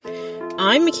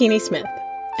I'm McKinney Smith.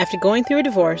 After going through a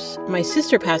divorce, my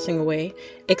sister passing away,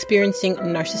 experiencing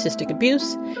narcissistic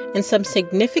abuse, and some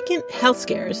significant health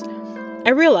scares,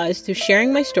 I realized through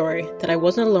sharing my story that I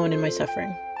wasn't alone in my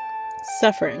suffering.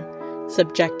 Suffering,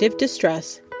 subjective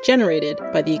distress generated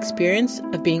by the experience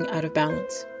of being out of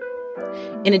balance.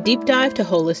 In a deep dive to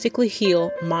holistically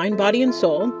heal mind, body, and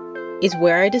soul is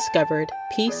where I discovered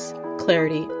peace,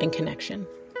 clarity, and connection.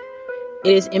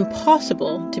 It is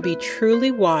impossible to be truly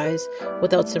wise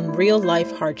without some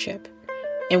real-life hardship,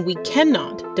 and we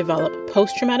cannot develop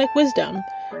post-traumatic wisdom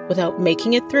without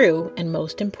making it through, and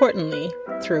most importantly,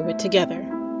 through it together.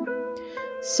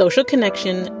 Social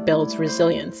connection builds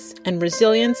resilience, and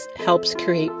resilience helps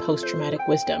create post-traumatic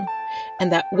wisdom,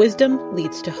 and that wisdom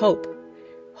leads to hope.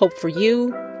 Hope for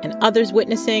you and others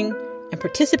witnessing and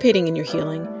participating in your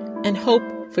healing, and hope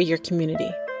for your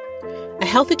community. A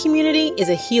healthy community is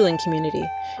a healing community,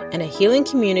 and a healing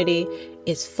community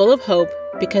is full of hope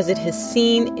because it has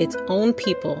seen its own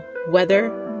people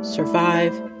weather,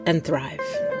 survive, and thrive.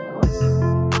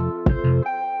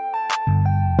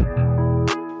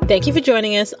 Thank you for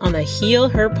joining us on the Heal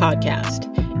Her podcast,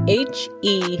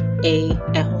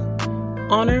 HEAL.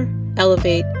 Honor,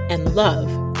 elevate, and love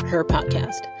her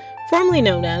podcast, formerly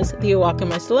known as the Walk in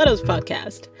My Stilettos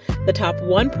podcast, the top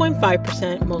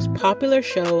 1.5% most popular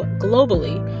show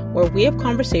globally, where we have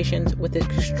conversations with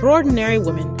extraordinary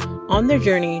women on their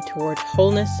journey toward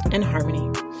wholeness and harmony.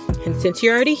 And since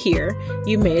you're already here,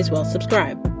 you may as well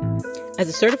subscribe. As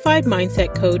a certified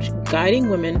mindset coach guiding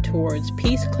women towards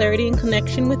peace, clarity, and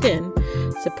connection within,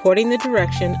 supporting the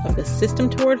direction of the system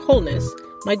toward wholeness,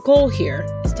 my goal here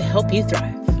is to help you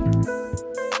thrive.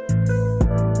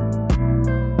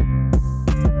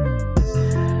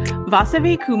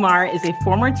 Vasavi Kumar is a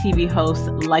former TV host,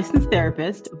 licensed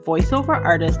therapist, voiceover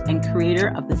artist, and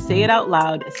creator of the Say It Out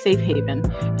Loud Safe Haven,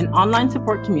 an online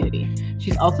support community.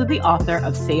 She's also the author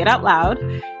of Say It Out Loud.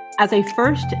 As a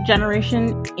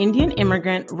first-generation Indian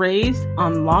immigrant raised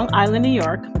on Long Island, New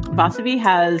York, Vasavi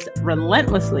has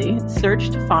relentlessly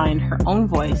searched to find her own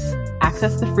voice,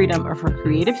 access the freedom of her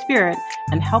creative spirit,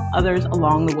 and help others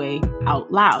along the way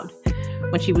out loud.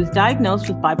 When she was diagnosed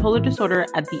with bipolar disorder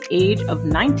at the age of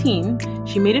 19,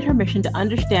 she made it her mission to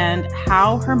understand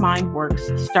how her mind works,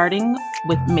 starting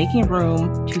with making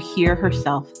room to hear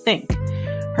herself think.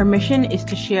 Her mission is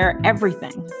to share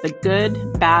everything, the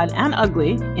good, bad, and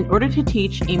ugly, in order to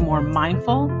teach a more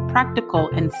mindful, practical,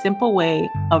 and simple way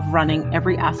of running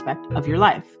every aspect of your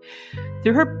life.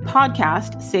 Through her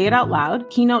podcast, Say It Out Loud,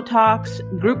 keynote talks,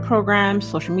 group programs,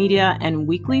 social media, and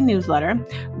weekly newsletter,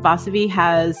 Vasavi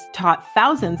has taught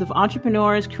thousands of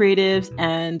entrepreneurs, creatives,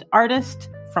 and artists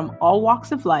from all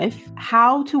walks of life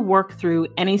how to work through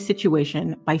any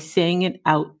situation by saying it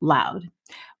out loud.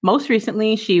 Most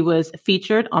recently, she was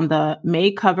featured on the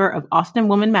May cover of Austin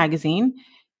Woman magazine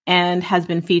and has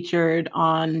been featured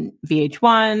on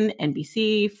VH1,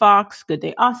 NBC, Fox, Good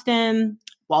Day Austin,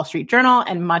 Wall Street Journal,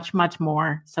 and much, much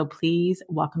more. So please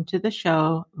welcome to the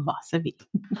show, Vasavi.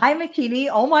 Hi, McKinney.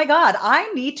 Oh my God.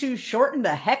 I need to shorten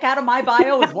the heck out of my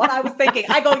bio is what I was thinking.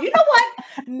 I go, you know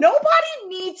what? Nobody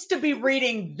needs to be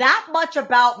reading that much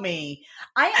about me.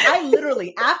 I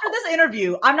literally, after this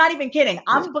interview, I'm not even kidding.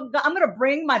 I'm going to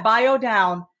bring my bio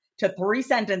down to 3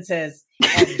 sentences.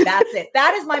 And that's it.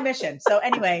 That is my mission. So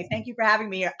anyway, thank you for having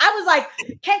me here. I was like,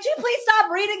 can't you please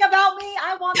stop reading about me?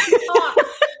 I want to talk.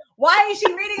 Why is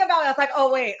she reading about it? I was like,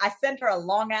 oh, wait, I sent her a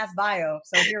long ass bio.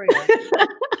 So here we go.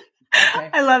 Okay.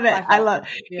 I love it. I love,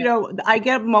 yeah. I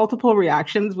get multiple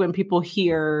reactions when people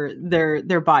hear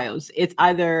their bios. It's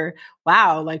either,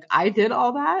 wow, like I did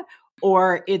all that,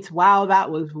 or it's, wow,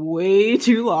 that was way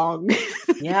too long.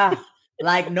 Yeah.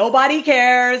 Like nobody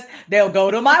cares. They'll go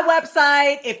to my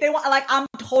website if they want. Like I'm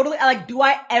totally like, do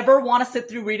I ever want to sit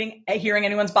through hearing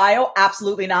anyone's bio?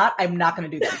 Absolutely not. I'm not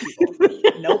going to do that to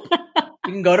people. Nope.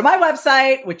 You can go to my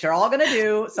website, which you're all going to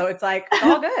do. So it's like, it's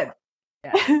all good.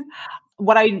 Yeah.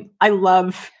 What I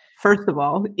love, first of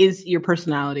all, is your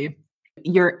personality.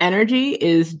 Your energy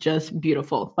is just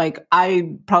beautiful. Like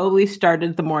I probably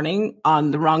started the morning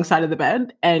on the wrong side of the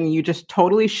bed and you just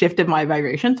totally shifted my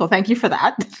vibration. So thank you for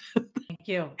that. Thank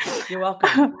you. You're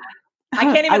welcome. I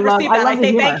can't even receive that. I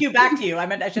say thank you back to you.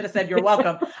 I should have said you're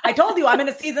welcome. I told you I'm in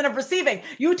a season of receiving.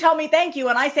 You tell me thank you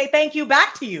and I say thank you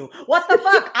back to you. What the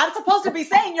fuck? I'm supposed to be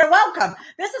saying you're welcome.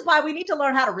 This is why we need to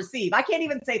learn how to receive. I can't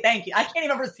even say thank you. I can't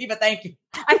even receive a thank you.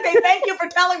 I say thank you for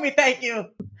telling me thank you.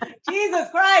 Jesus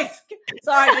Christ.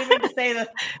 Sorry, I didn't mean to say the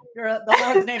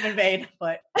Lord's name in vain,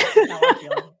 but that's how I'm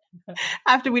feeling.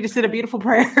 After we just did a beautiful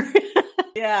prayer.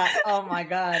 Yeah. Oh my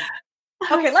God.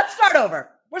 Okay, let's start over.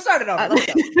 We're starting over. Let's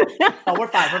go. Oh, we're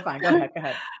fine. Go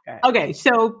ahead. Okay,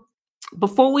 so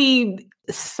before we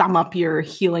sum up your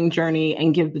healing journey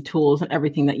and give the tools and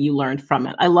everything that you learned from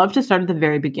it, I love to start at the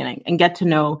very beginning and get to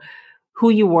know who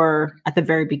you were at the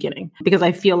very beginning, because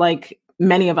I feel like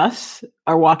many of us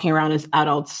are walking around as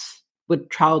adults with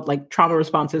trauma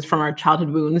responses from our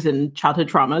childhood wounds and childhood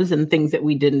traumas and things that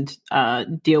we didn't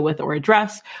deal with or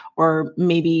address, or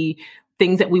maybe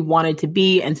things that we wanted to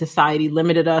be and society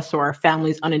limited us, or our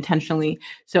families unintentionally.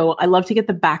 So I love to get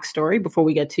the backstory before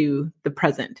we get to the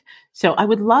present. So I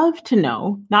would love to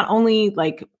know not only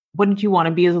like, what did you want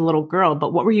to be as a little girl,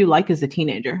 but what were you like as a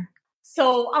teenager?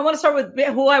 So I want to start with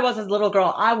who I was as a little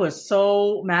girl. I was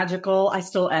so magical. I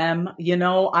still am.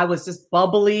 I was this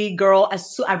bubbly girl.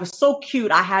 I was so cute.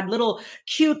 I had little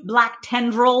cute black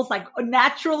tendrils, like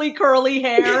naturally curly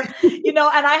hair, and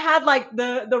I had like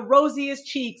the rosiest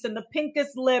cheeks and the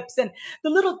pinkest lips and the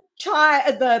little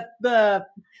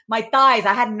my thighs.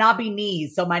 I had knobby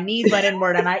knees. So my knees went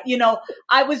inward, and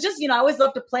I was just, I always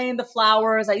loved to play in the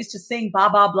flowers. I used to sing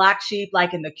Baba Black Sheep,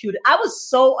 like in the cute. I was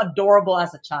so adorable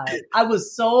as a child. I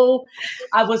was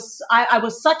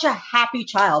such a happy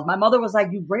child. My mother was like,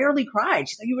 you rarely cried.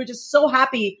 She said, you were just so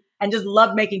happy and just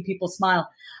loved making people smile.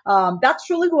 That's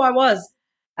truly who I was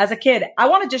as a kid. I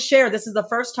want to just share, this is the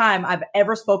first time I've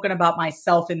ever spoken about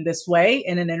myself in this way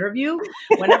in an interview.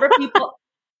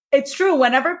 It's true.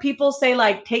 Whenever people say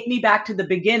like, take me back to the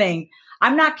beginning,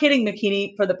 I'm not kidding,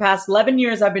 Makini. For the past 11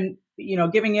 years, I've been,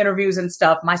 giving interviews and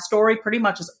stuff. My story pretty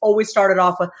much has always started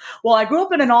off with, well, I grew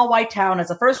up in an all white town as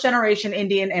a first generation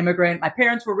Indian immigrant. My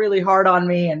parents were really hard on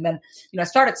me. And then, I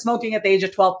started smoking at the age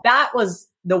of 12. That was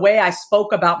the way I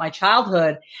spoke about my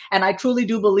childhood. And I truly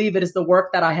do believe it is the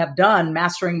work that I have done,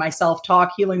 mastering my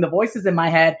self-talk, healing the voices in my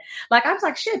head. Like, I was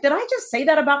like, shit, did I just say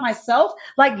that about myself?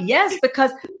 Like, yes,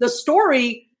 because the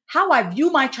story, how I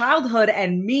view my childhood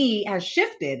and me has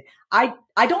shifted. I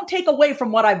don't take away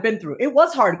from what I've been through. It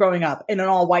was hard growing up in an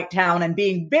all white town and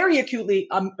being very acutely,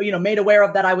 made aware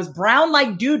of that I was brown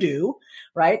like doo-doo,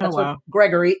 right? That's what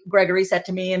Gregory said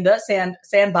to me in the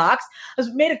sandbox. I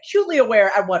was made acutely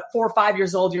aware at 4 or 5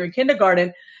 years old during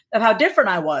kindergarten of how different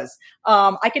I was.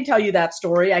 I can tell you that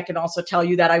story. I can also tell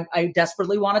you that I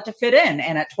desperately wanted to fit in.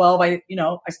 And at 12, I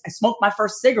smoked my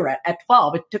first cigarette at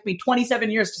 12. It took me 27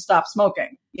 years to stop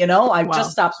smoking. I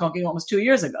just stopped smoking almost 2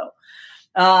 years ago.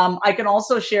 I can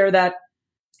also share that,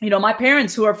 my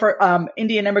parents, who are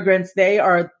Indian immigrants, they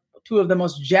are two of the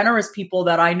most generous people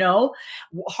that I know,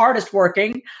 hardest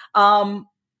working.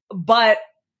 But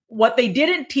what they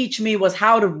didn't teach me was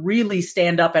how to really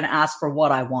stand up and ask for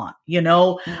what I want.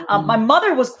 My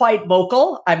mother was quite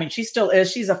vocal. I mean, she still is.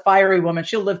 She's a fiery woman.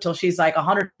 She'll live till she's like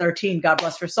 113. God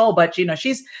bless her soul. But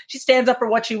she stands up for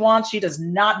what she wants. She does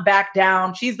not back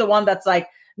down. She's the one that's like,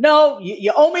 no,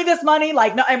 you owe me this money.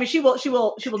 Like, no, I mean, she will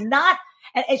not.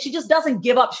 And she just doesn't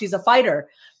give up. She's a fighter.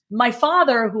 My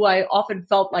father, who I often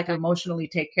felt like I emotionally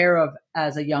take care of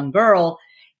as a young girl,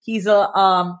 he's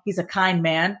a kind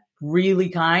man, really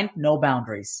kind, no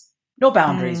boundaries,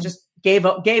 just gave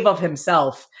of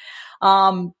himself.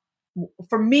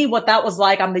 For me, what that was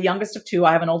like, I'm the youngest of two.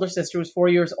 I have an older sister who's 4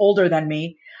 years older than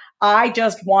me. I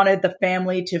just wanted the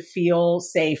family to feel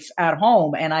safe at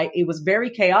home. And it was very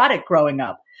chaotic growing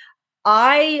up.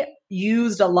 I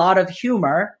used a lot of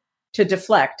humor to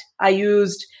deflect. I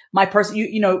used my person,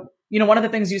 one of the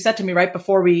things you said to me right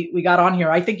before we got on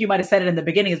here, I think you might have said it in the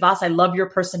beginning, is, Vas, I love your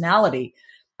personality.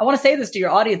 I want to say this to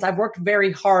your audience. I've worked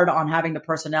very hard on having the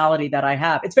personality that I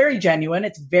have. It's very genuine.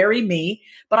 It's very me,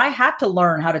 but I had to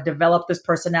learn how to develop this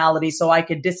personality so I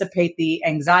could dissipate the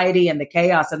anxiety and the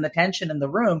chaos and the tension in the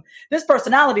room. This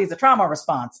personality is a trauma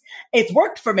response. It's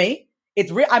worked for me.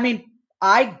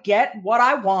 I get what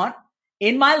I want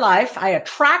in my life. I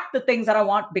attract the things that I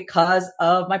want because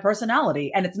of my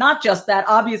personality. And it's not just that.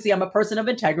 Obviously, I'm a person of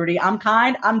integrity. I'm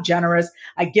kind. I'm generous.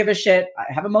 I give a shit.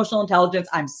 I have emotional intelligence.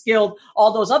 I'm skilled,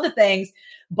 all those other things.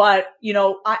 But,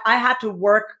 I had to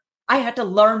work. I had to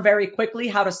learn very quickly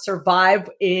how to survive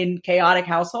in chaotic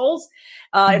households,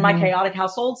 in my chaotic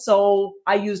household. So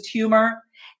I used humor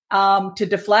to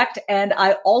deflect. And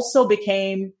I also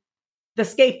became the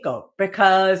scapegoat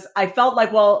because I felt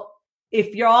like, well,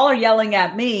 if you all are yelling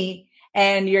at me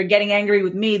and you're getting angry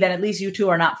with me, then at least you two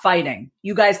are not fighting.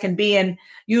 You guys can be in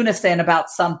unison about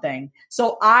something.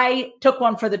 So I took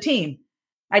one for the team.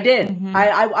 I did. Mm-hmm.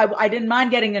 I didn't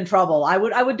mind getting in trouble. I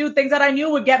would do things that I knew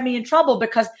would get me in trouble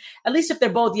because at least if they're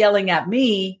both yelling at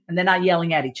me and they're not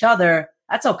yelling at each other,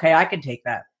 that's okay. I can take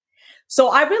that. So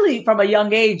I really, from a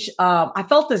young age, I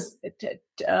felt this.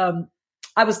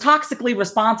 I was toxically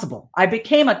responsible. I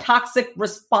became a toxic,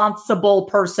 responsible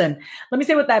person. Let me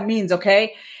say what that means,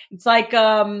 okay? It's like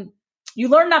you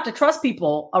learn not to trust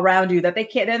people around you, that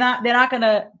they're not going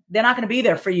to be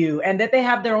there for you, and that they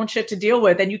have their own shit to deal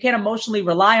with, and you can't emotionally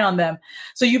rely on them.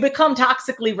 So you become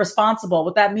toxically responsible.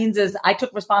 What that means is I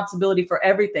took responsibility for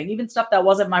everything, even stuff that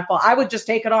wasn't my fault. I would just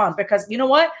take it on because you know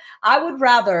what? I would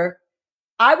rather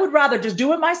just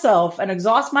do it myself and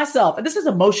exhaust myself. And this is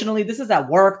emotionally, this is at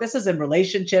work, this is in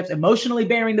relationships, emotionally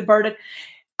bearing the burden.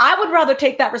 I would rather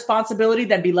take that responsibility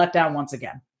than be let down once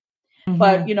again. Mm-hmm.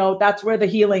 But, that's where the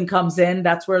healing comes in.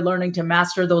 That's where learning to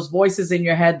master those voices in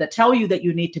your head that tell you that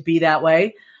you need to be that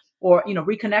way, or,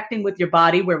 reconnecting with your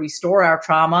body where we store our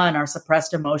trauma and our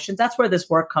suppressed emotions. That's where this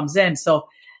work comes in. So,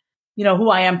 who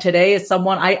I am today is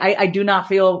someone I do not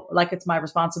feel like it's my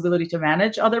responsibility to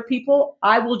manage other people.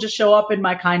 I will just show up in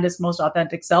my kindest, most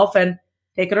authentic self and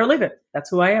take it or leave it. That's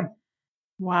who I am.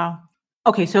 Wow.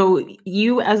 Okay, so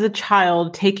you as a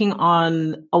child taking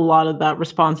on a lot of that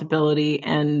responsibility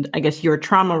and I guess your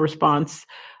trauma response,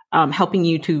 helping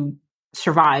you to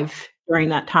survive during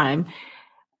that time.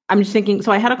 I'm just thinking,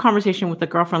 so I had a conversation with a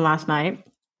girlfriend last night,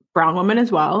 brown woman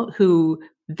as well, who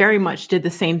very much did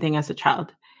the same thing as a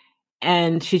child.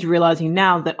 And she's realizing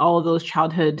now that all of those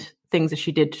childhood things that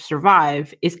she did to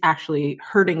survive is actually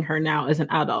hurting her now as an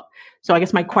adult. So I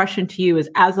guess my question to you is,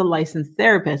 as a licensed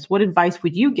therapist, what advice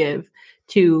would you give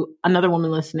to another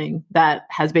woman listening that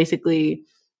has basically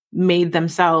made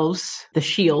themselves the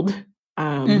shield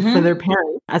for their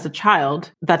parents as a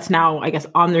child that's now, I guess,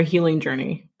 on their healing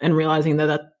journey and realizing that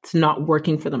that's not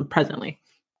working for them presently?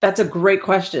 That's a great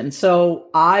question. So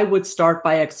I would start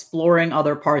by exploring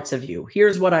other parts of you.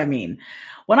 Here's what I mean.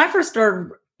 When I first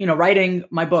started, writing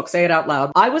my book, Say It Out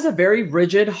Loud, I was a very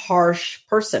rigid, harsh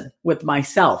person with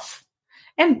myself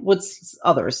and with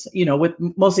others, with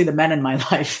mostly the men in my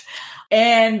life.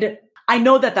 And I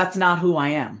know that that's not who I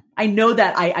am. I know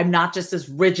that I'm not just this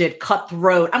rigid,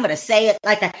 cutthroat. I'm going to say it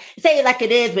like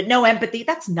it is with no empathy.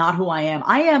 That's not who I am.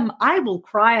 I will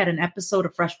cry at an episode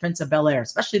of Fresh Prince of Bel-Air,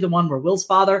 especially the one where Will's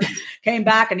father came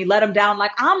back and he let him down.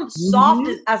 Like, I'm soft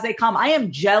as they come. I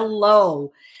am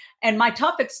Jell-O. And my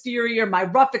tough exterior, my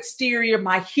rough exterior,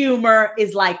 my humor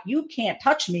is like, you can't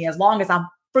touch me as long as I'm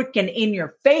freaking in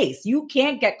your face. You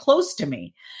can't get close to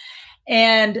me.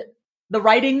 And the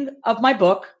writing of my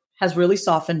book has really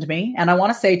softened me. And I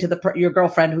want to say to your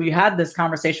girlfriend who you had this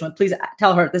conversation with, please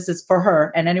tell her this is for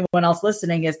her and anyone else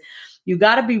listening, is you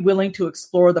got to be willing to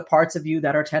explore the parts of you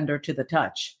that are tender to the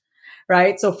touch,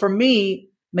 right? So for me,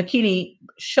 Makini,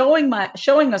 showing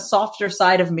a softer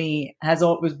side of me has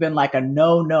always been like a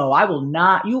no, I will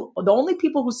not. The only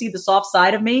people who see the soft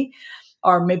side of me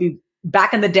are maybe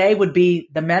back in the day would be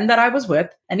the men that I was with.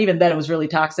 And even then it was really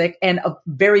toxic, and a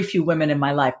very few women in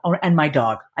my life, and my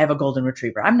dog. I have a golden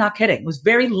retriever. I'm not kidding. It was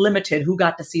very limited who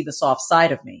got to see the soft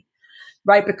side of me,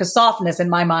 right? Because softness in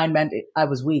my mind meant I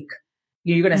was weak.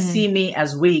 You're going to see me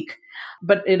as weak.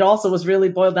 But it also was really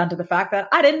boiled down to the fact that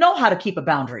I didn't know how to keep a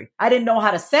boundary. I didn't know how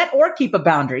to set or keep a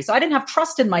boundary. So I didn't have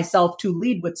trust in myself to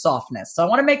lead with softness. So I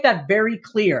want to make that very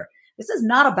clear. This is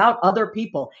not about other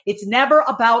people. It's never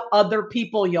about other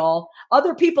people, y'all.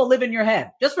 Other people live in your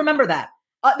head. Just remember that.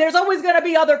 There's always going to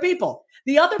be other people.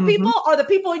 The other people are the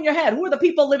people in your head. Who are the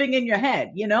people living in your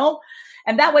head,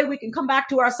 And that way we can come back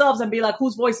to ourselves and be like,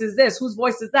 whose voice is this? Whose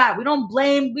voice is that? We don't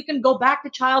blame. We can go back to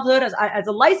childhood. As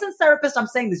a licensed therapist, I'm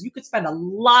saying this. You could spend a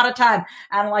lot of time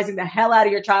analyzing the hell out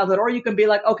of your childhood, or you can be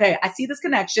like, okay, I see this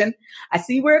connection. I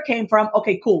see where it came from.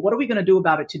 Okay, cool. What are we going to do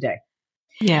about it today?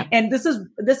 Yeah. And this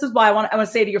is why I want to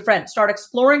say to your friend, start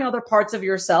exploring other parts of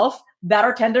yourself that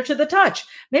are tender to the touch.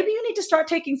 Maybe you need to start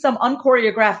taking some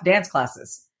unchoreographed dance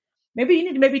classes. Maybe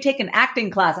you need to take an acting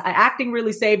class. Acting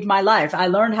really saved my life. I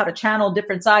learned how to channel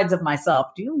different sides of myself.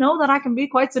 Do you know that I can be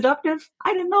quite seductive?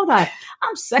 I didn't know that.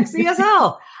 I'm sexy as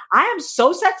hell. I am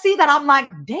so sexy that I'm like,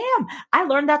 damn, I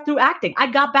learned that through acting. I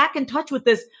got back in touch with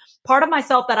this part of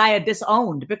myself that I had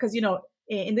disowned because,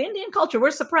 in the Indian culture,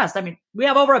 we're suppressed. I mean, we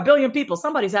have over 1 billion people.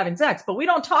 Somebody's having sex, but we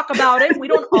don't talk about it. We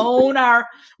don't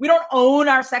own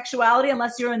our sexuality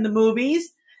unless you're in the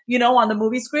movies, on the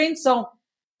movie screen. So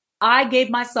I gave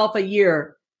myself a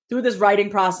year through this writing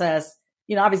process.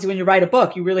 Obviously when you write a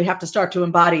book, you really have to start to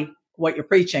embody what you're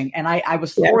preaching. And I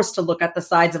was forced to look at the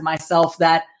sides of myself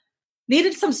that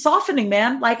needed some softening,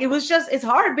 man. Like it's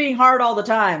hard being hard all the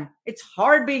time. It's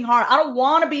hard being hard. I don't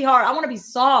want to be hard. I want to be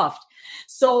soft.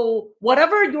 So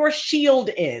whatever your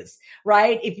shield is,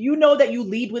 right? If you know that you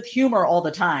lead with humor all the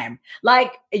time,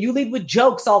 like you lead with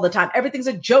jokes all the time, everything's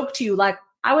a joke to you. Like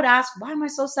I would ask, why am I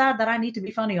so sad that I need to be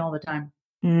funny all the time?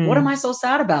 What am I so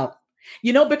sad about?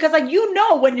 Because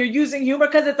when you're using humor,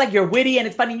 because it's like you're witty and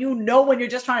it's funny, when you're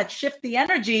just trying to shift the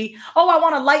energy. Oh, I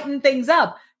want to lighten things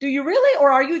up. Do you really?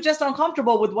 Or are you just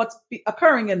uncomfortable with what's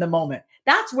occurring in the moment?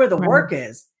 That's where the work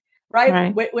is,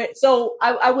 right? So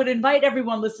I would invite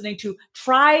everyone listening to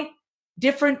try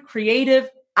different creative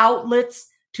outlets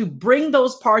to bring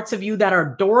those parts of you that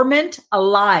are dormant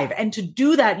alive. And to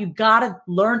do that, you got to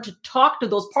learn to talk to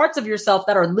those parts of yourself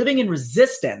that are living in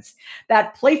resistance,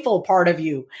 that playful part of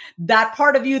you, that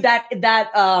part of you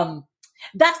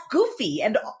that's goofy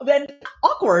and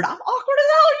awkward. I'm awkward as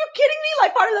hell. Are you kidding me?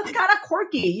 Like part of that's kind of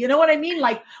quirky. You know what I mean?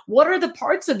 Like, what are the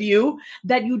parts of you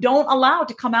that you don't allow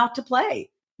to come out to play?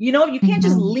 You know, you can't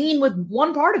just lean with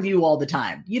one part of you all the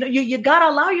time. You know, you got to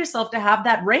allow yourself to have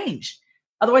that range.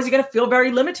 Otherwise, you're going to feel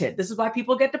very limited. This is why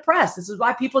people get depressed. This is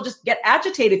why people just get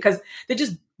agitated, because they're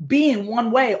just being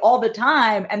one way all the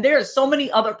time. And there are so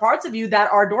many other parts of you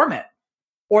that are dormant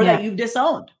or that you've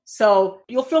disowned. So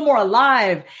you'll feel more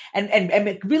alive and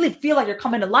really feel like you're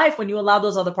coming to life when you allow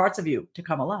those other parts of you to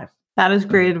come alive. That is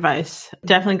great advice.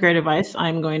 Definitely great advice.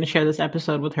 I'm going to share this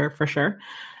episode with her for sure.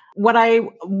 What I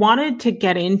wanted to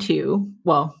get into,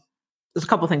 well, there's a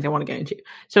couple of things I want to get into.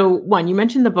 So one, you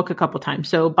mentioned the book a couple of times.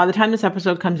 So by the time this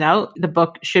episode comes out, the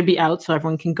book should be out so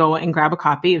everyone can go and grab a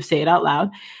copy of Say It Out Loud.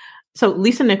 So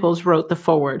Lisa Nichols wrote the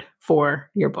foreword for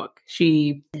your book.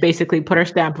 She basically put her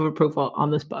stamp of approval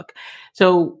on this book.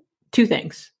 So two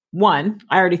things. One,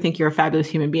 I already think you're a fabulous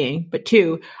human being. But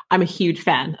two, I'm a huge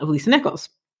fan of Lisa Nichols.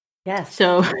 Yes.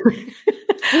 So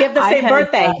we have the same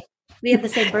birthday. We have the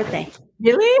same birthday.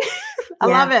 Really? I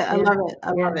love it.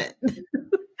 I love it.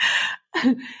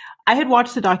 I had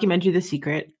watched the documentary The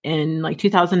Secret in like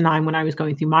 2009 when I was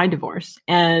going through my divorce,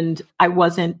 and I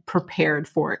wasn't prepared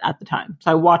for it at the time. So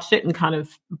I watched it and kind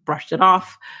of brushed it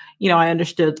off. You know, I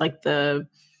understood like the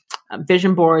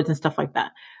vision boards and stuff like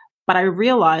that. But I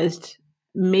realized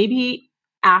maybe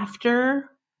after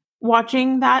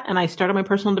watching that and I started my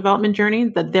personal development journey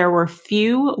that there were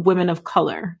few women of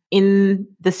color in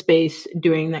the space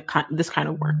doing this kind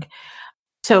of work.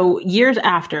 So years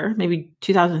after, maybe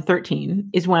 2013,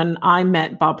 is when I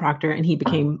met Bob Proctor and he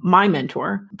became my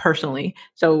mentor personally.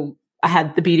 So I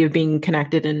had the beauty of being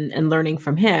connected and learning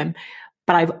from him.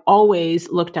 But I've always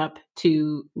looked up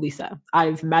to Lisa.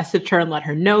 I've messaged her and let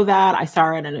her know that. I saw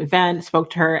her at an event, spoke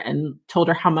to her and told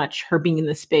her how much her being in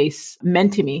this space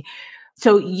meant to me.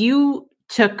 So you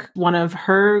took one of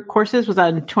her courses, was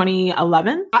that in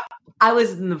 2011? I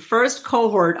was in the first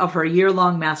cohort of her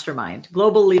year-long mastermind,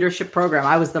 global leadership program.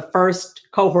 I was the first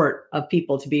cohort of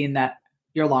people to be in that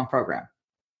year-long program.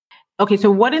 Okay, so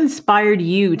what inspired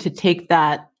you to take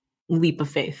that leap of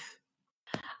faith?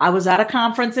 I was at a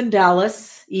conference in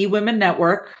Dallas, eWomen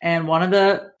Network, and one of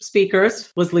the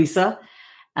speakers was Lisa.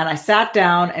 And I sat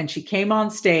down and she came on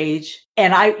stage,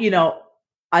 and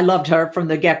I loved her from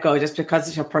the get-go just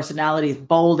because her personality is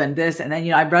bold and this. And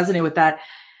then, I resonate with that.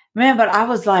 Man, but I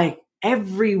was like,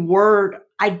 every word,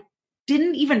 I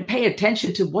didn't even pay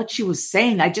attention to what she was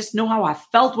saying. I just know how I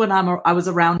felt when I was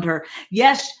around her.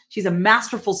 Yes, she's a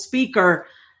masterful speaker,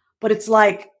 but it's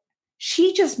like,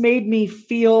 she just made me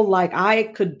feel like I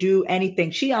could do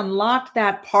anything. She unlocked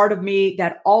that part of me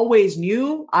that always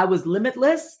knew I was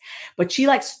limitless, but she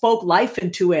like spoke life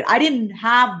into it. I didn't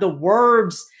have the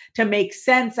words to make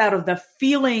sense out of the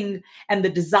feeling and the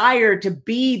desire to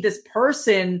be this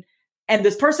person, and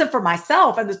this person for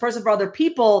myself and this person for other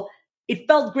people. It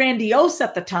felt grandiose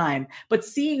at the time, but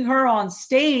seeing her on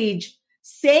stage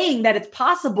saying that it's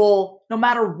possible no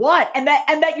matter what, and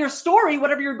that your story,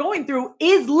 whatever you're going through,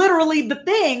 is literally the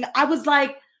thing.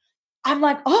 I'm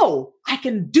like, oh, I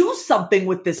can do something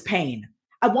with this pain.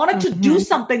 I wanted to do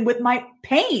something with my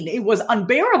pain. It was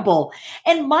unbearable.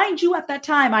 And mind you, at that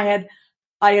time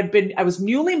I was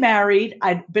newly married.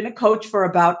 I'd been a coach for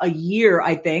about a year,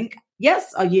 I think.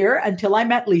 Yes, a year until I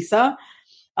met Lisa.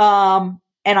 And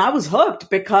I was hooked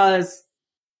because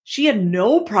she had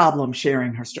no problem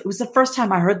sharing her story. It was the first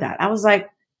time I heard that. I was like,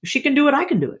 if she can do it, I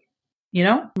can do it.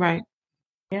 Right.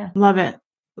 Yeah. Love it.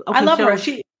 Okay, I love her.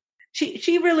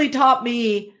 She really taught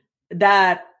me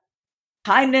that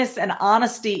kindness and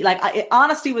honesty,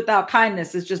 honesty without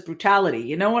kindness is just brutality.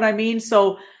 You know what I mean?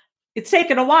 So it's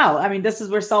taken a while. I mean, this is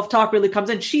where self-talk really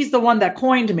comes in. She's the one that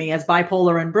coined me as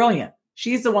bipolar and brilliant.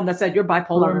 She's the one that said, you're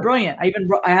bipolar and brilliant.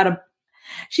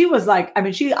 She was like,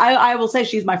 I will say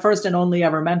she's my first and only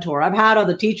ever mentor. I've had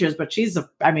other teachers, but she's the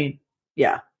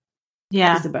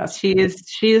best. She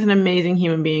is an amazing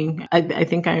human being. I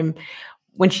think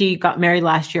when she got married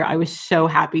last year, I was so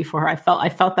happy for her. I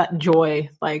felt that joy,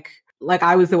 like like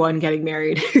I was the one getting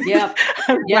married. Yeah.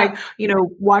 Like,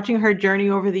 watching her journey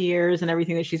over the years and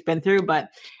everything that she's been through. But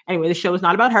anyway, the show is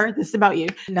not about her. This is about you.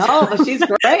 No, but she's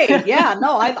great. Yeah,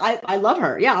 no, I love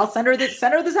her. Yeah. I'll send her this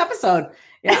episode.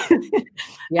 Yeah.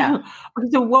 Yeah.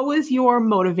 So what was your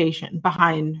motivation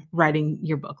behind writing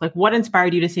your book? Like what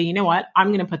inspired you to say, you know what, I'm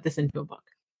going to put this into a book?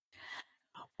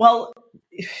 Well,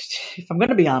 if I'm going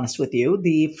to be honest with you,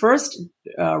 the first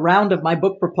round of my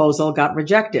book proposal got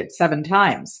rejected 7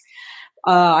 times.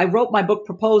 I wrote my book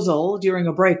proposal during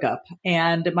a breakup,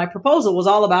 and my proposal was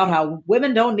all about how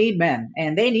women don't need men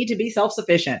and they need to be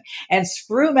self-sufficient and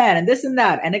screw men and this and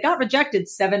that. And it got rejected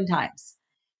 7 times.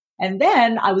 And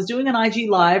then I was doing an IG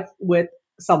live with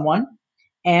someone,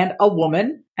 and a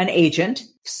woman, an agent,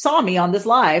 saw me on this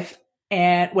live.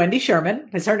 And Wendy Sherman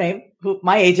is her name,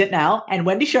 my agent now. And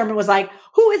Wendy Sherman was like,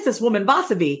 who is this woman,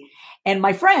 Vasavi? And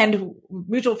my friend,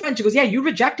 mutual friend, she goes, yeah, you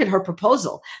rejected her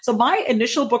proposal. So my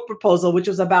initial book proposal, which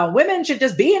was about women should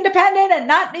just be independent and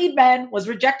not need men, was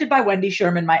rejected by Wendy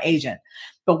Sherman, my agent.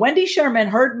 But Wendy Sherman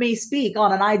heard me speak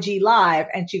on an IG live,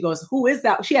 and she goes, who is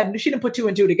that? She didn't put 2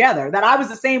 and 2 together, that I was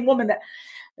the same woman that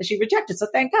she rejected. So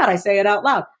thank God I say it out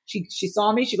loud. She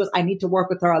saw me. She goes, I need to work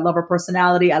with her. I love her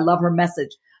personality. I love her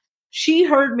message. She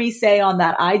heard me say on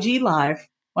that IG live,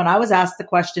 when I was asked the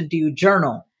question, do you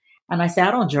journal? And I said,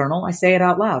 I don't journal. I say it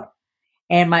out loud.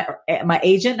 And my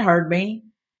agent heard me.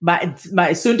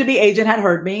 My soon-to-be agent had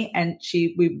heard me, and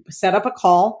we set up a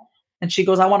call, and she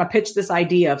goes, I want to pitch this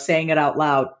idea of saying it out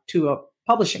loud to a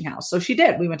publishing house. So she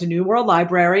did. We went to New World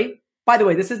Library. By the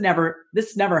way, this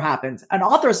never happens. An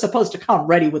author is supposed to come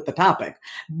ready with the topic.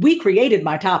 We created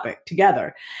my topic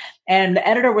together. And the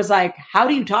editor was like, how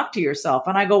do you talk to yourself?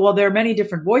 And I go, well, there are many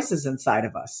different voices inside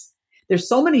of us. There's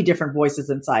so many different voices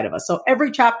inside of us. So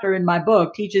every chapter in my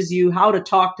book teaches you how to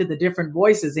talk to the different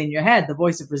voices in your head, the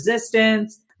voice of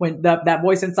resistance, when that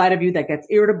voice inside of you that gets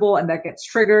irritable and that gets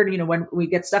triggered. When we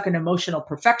get stuck in emotional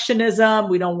perfectionism,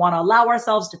 we don't want to allow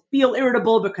ourselves to feel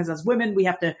irritable because as women, we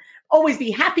have to always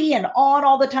be happy and on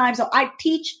all the time. So I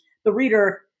teach the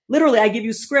reader, literally, I give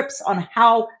you scripts on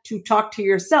how to talk to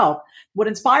yourself. What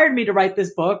inspired me to write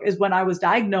this book is when I was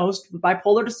diagnosed with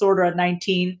bipolar disorder at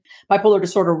 19, bipolar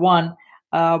disorder 1,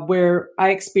 where I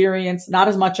experienced not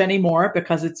as much anymore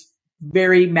because it's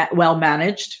very well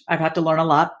managed. I've had to learn a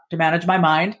lot to manage my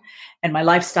mind and my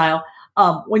lifestyle.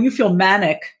 When you feel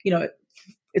manic, it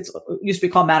used to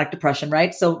be called manic depression,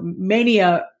 right? So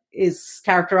mania is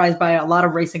characterized by a lot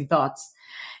of racing thoughts.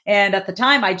 And at the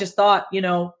time, I just thought,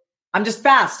 I'm just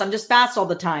fast all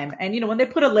the time. And, when they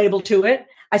put a label to it,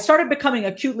 I started becoming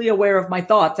acutely aware of my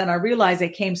thoughts. And I realized they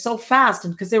came so fast.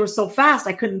 And because they were so fast,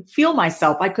 I couldn't feel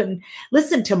myself. I couldn't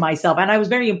listen to myself. And I was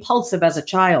very impulsive as a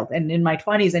child and in my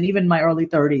 20s and even my early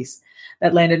 30s.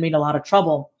 That landed me in a lot of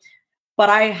trouble. But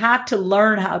I had to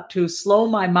learn how to slow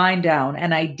my mind down.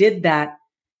 And I did that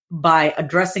by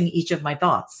addressing each of my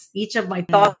thoughts. Each of my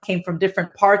thoughts came from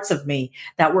different parts of me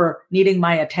that were needing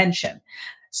my attention.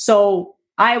 So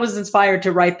I was inspired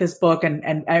to write this book,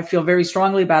 and I feel very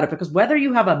strongly about it because whether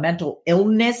you have a mental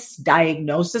illness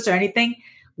diagnosis or anything,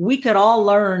 we could all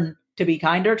learn to be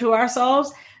kinder to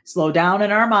ourselves, slow down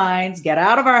in our minds, get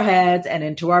out of our heads and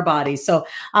into our bodies. So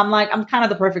I'm kind of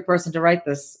the perfect person to write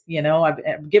this.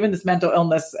 I've given this mental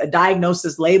illness a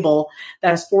diagnosis label that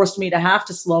has forced me to have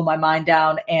to slow my mind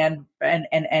down and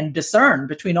discern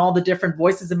between all the different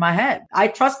voices in my head. I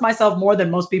trust myself more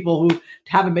than most people who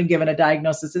haven't been given a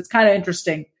diagnosis. It's kind of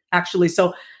interesting, actually.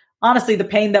 So honestly, the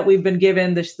pain that we've been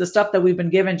given, the stuff that we've been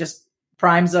given just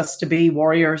primes us to be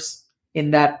warriors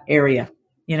in that area,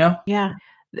 Yeah.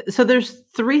 So there's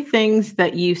 3 things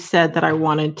that you said that I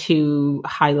wanted to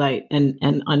highlight and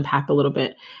unpack a little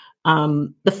bit.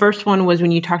 The first one was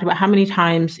when you talked about how many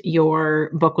times your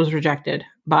book was rejected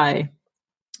by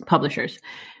publishers.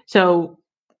 So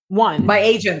by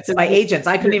agents.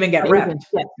 I couldn't even get repped.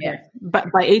 Yeah. But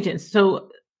by agents. So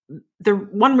the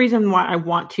one reason why I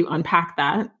want to unpack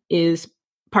that is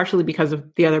partially because of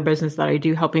the other business that I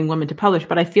do, helping women to publish.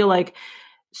 But I feel like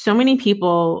so many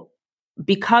people,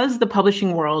 because the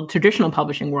publishing world, traditional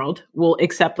publishing world, will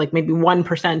accept like maybe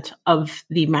 1% of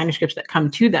the manuscripts that come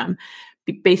to them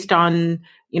based on,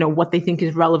 what they think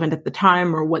is relevant at the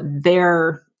time or what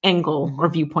their angle or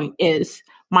viewpoint is.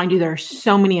 Mind you, there are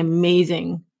so many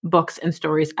amazing books and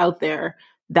stories out there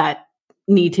that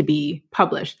need to be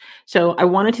published. So I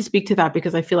wanted to speak to that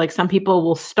because I feel like some people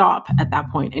will stop at that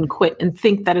point and quit and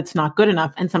think that it's not good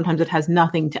enough. And sometimes it has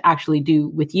nothing to actually do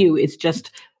with you. It's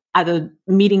just either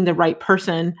meeting the right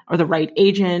person or the right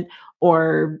agent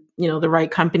or, the right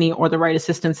company or the right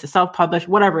assistants to self-publish,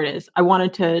 whatever it is. I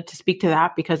wanted to speak to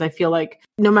that because I feel like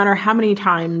no matter how many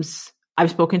times I've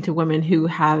spoken to women who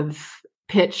have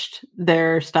pitched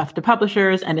their stuff to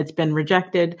publishers and it's been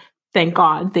rejected. Thank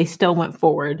God they still went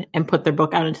forward and put their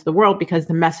book out into the world because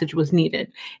the message was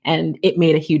needed and it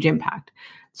made a huge impact.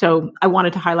 So I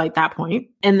wanted to highlight that point.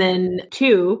 And then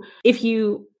two, if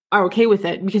you are okay with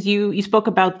it, because you spoke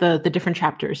about the different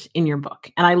chapters in your book,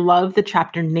 and I love the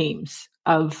chapter names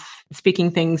of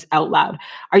speaking things out loud.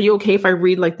 Are you okay if I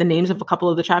read like the names of a couple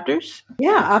of the chapters?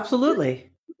 Yeah, absolutely.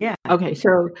 Yeah. Okay.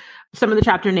 So some of the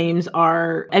chapter names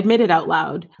are Admit It Out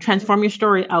Loud, Transform Your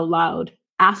Story Out Loud,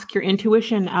 Ask Your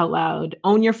Intuition Out Loud,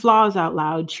 Own Your Flaws Out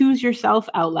Loud, Choose Yourself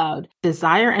Out Loud,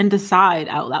 Desire and Decide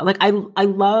Out Loud. Like I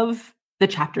love the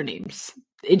chapter names.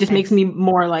 It just makes me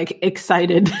more like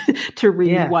excited to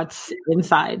read what's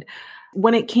inside.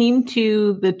 When it came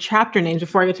to the chapter names,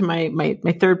 before I get to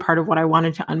my third part of what I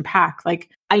wanted to unpack,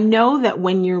 like I know that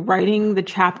when you're writing the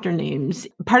chapter names,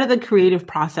 part of the creative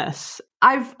process,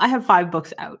 I have 5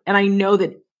 books out, and I know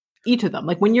that each of them,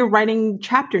 like when you're writing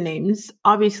chapter names,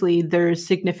 obviously there's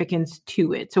significance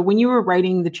to it. So when you were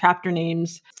writing the chapter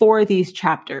names for these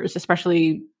chapters,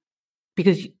 especially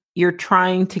because you're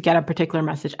trying to get a particular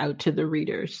message out to the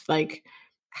readers, like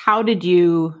how did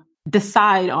you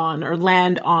decide on or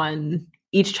land on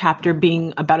each chapter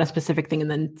being about a specific thing and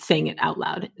then saying it out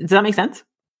loud? Does that make sense?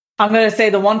 I'm going to say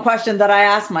the one question that I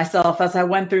asked myself as I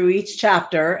went through each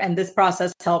chapter, and this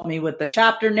process helped me with the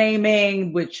chapter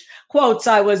naming, which quotes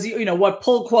I was, what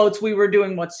pull quotes we were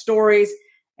doing, what stories,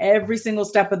 every single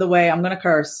step of the way. I'm going to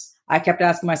curse. I kept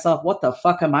asking myself, what the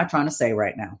fuck am I trying to say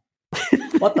right now?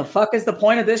 What the fuck is the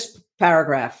point of this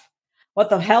paragraph?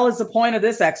 What the hell is the point of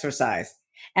this exercise?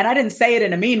 And I didn't say it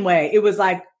in a mean way. It was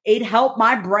like, it helped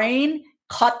my brain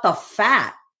cut the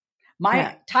fat.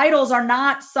 My titles are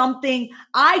not something,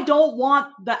 I don't want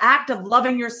the act of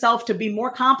loving yourself to be more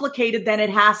complicated than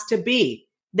it has to be.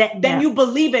 Than you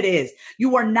believe it is.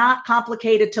 You are not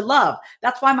complicated to love.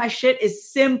 That's why my shit is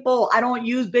simple. I don't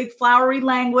use big flowery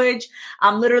language.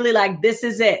 I'm literally like, this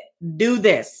is it. Do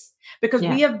this. Because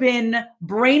we have been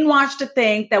brainwashed to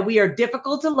think that we are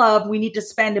difficult to love. We need to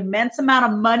spend immense amount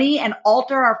of money and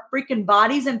alter our freaking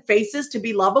bodies and faces to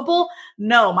be lovable.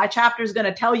 No, my chapter is going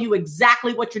to tell you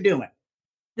exactly what you're doing.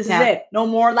 This is it. No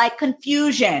more like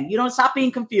confusion. You don't stop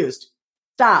being confused.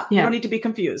 Stop. You don't need to be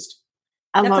confused.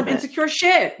 That's some insecure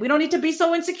shit. We don't need to be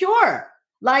so insecure.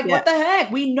 Like, what the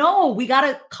heck? We know we got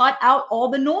to cut out all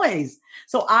the noise.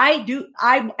 So I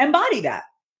embody that.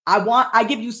 I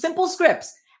give you simple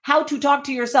scripts. How to talk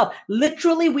to yourself.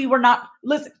 Literally,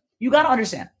 listen, you got to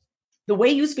understand the way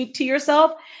you speak to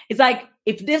yourself. It's like,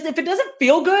 if it doesn't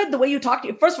feel good, the way you talk to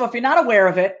you, first of all, if you're not aware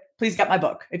of it, please get my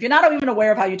book. If you're not even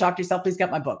aware of how you talk to yourself, please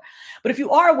get my book. But if you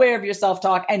are aware of your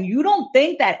self-talk and you don't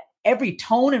think that every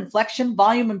tone, inflection,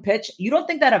 volume, and pitch, you don't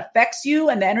think that affects you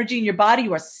and the energy in your body,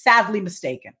 you are sadly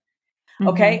mistaken.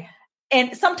 Okay.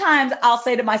 And sometimes I'll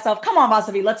say to myself, come on,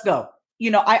 Vasavi, let's go.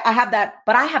 I have that,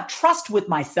 but I have trust with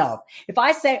myself. If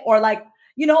I say, or like,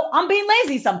 I'm being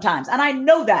lazy sometimes and I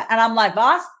know that. And I'm like,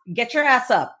 Vas, get your ass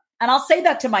up. And I'll say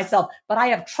that to myself, but I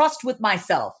have trust with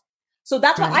myself. So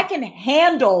that's why I can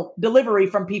handle delivery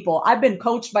from people. I've been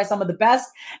coached by some of the best.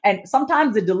 And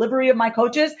sometimes the delivery of my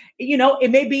coaches,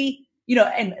 it may be,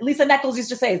 and Lisa Nichols used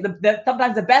to say,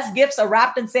 sometimes the best gifts are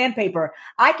wrapped in sandpaper.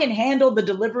 I can handle the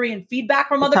delivery and feedback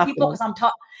from other people because I'm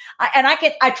tough.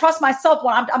 I trust myself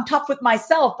when I'm tough with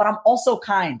myself, but I'm also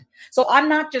kind. So I'm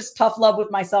not just tough love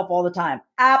with myself all the time.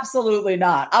 Absolutely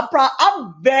not.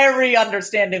 I'm very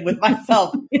understanding with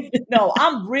myself. No,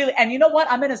 I'm really, and you know what?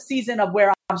 I'm in a season of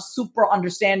where I'm super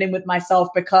understanding with myself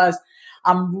because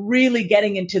I'm really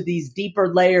getting into these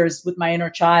deeper layers with my inner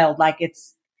child. Like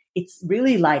it's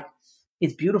really like,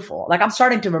 it's beautiful. Like I'm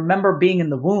starting to remember being in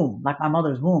the womb, like my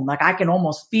mother's womb. Like I can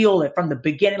almost feel it from the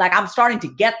beginning. Like I'm starting to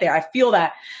get there. I feel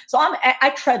that. So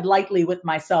I tread lightly with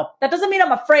myself. That doesn't mean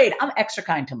I'm afraid. I'm extra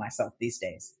kind to myself these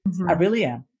days. I really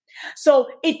am. So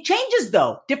it changes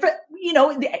though. Different,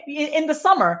 in the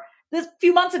summer, this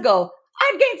few months ago,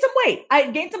 I gained some weight. I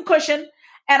gained some cushion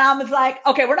and I was like,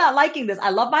 okay, we're not liking this.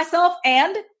 I love myself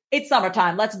and it's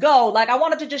summertime. Let's go. Like I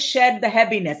wanted to just shed the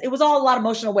heaviness. It was all a lot of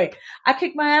emotional weight. I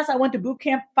kicked my ass. I went to boot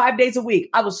camp 5 days a week.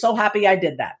 I was so happy I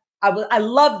did that. I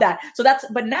love that. So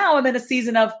but now I'm in a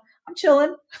season of, I'm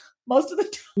chilling most of the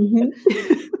time.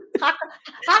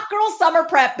 Hot girl summer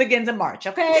prep begins in March.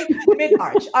 Okay.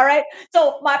 Mid-March. All right.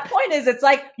 So my point is, it's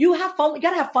like, you have fun. You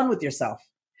got to have fun with yourself.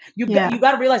 You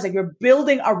got to realize that you're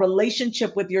building a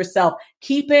relationship with yourself.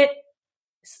 Keep it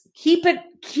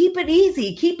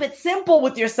easy. Keep it simple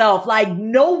with yourself. Like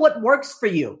know what works for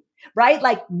you, right?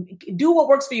 Like do what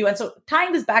works for you. And so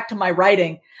tying this back to my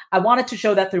writing, I wanted to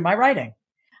show that through my writing.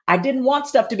 I didn't want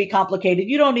stuff to be complicated.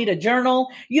 You don't need a journal.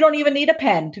 You don't even need a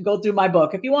pen to go through my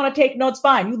book. If you want to take notes,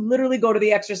 fine. You literally go to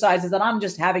the exercises and I'm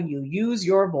just having you use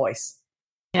your voice.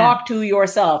 Talk to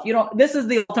yourself. This is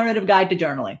the alternative guide to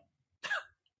journaling.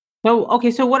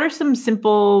 So what are some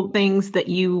simple things that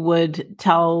you would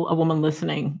tell a woman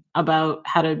listening about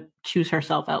how to choose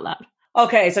herself out loud?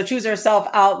 Okay, so choose herself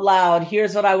out loud.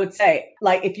 Here's what I would say.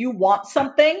 Like, if you want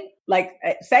something, like,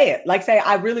 say it. Like, say,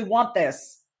 I really want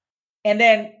this. And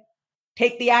then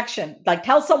take the action. Like,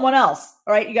 tell someone else.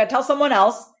 All right, you got to tell someone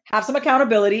else. Have some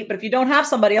accountability. But if you don't have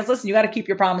somebody else, listen, you got to keep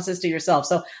your promises to yourself.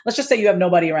 So let's just say you have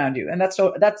nobody around you. And that's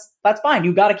fine.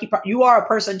 You got to you are a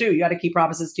person too. You got to keep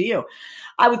promises to you.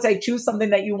 I would say choose something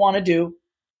that you want to do.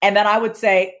 And then I would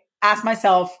say, ask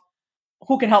myself,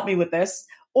 who can help me with this?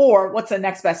 Or what's the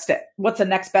next best step? What's the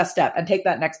next best step? And take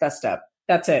that next best step.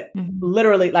 That's it. Mm-hmm.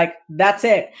 Literally, like, that's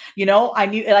it. I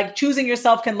knew, like, choosing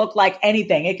yourself can look like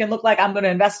anything. It can look like, I'm going to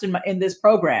invest in this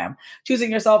program.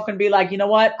 Choosing yourself can be like, you know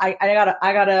what? I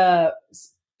gotta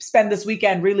spend this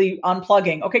weekend really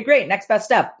unplugging. Okay, great. Next best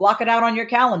step. Block it out on your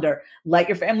calendar. Let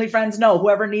your family, friends know,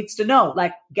 whoever needs to know,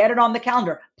 like, get it on the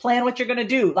calendar, plan what you're going to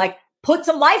do, like, put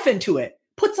some life into it,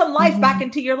 put some life back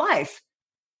into your life.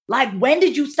 Like, when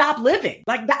did you stop living?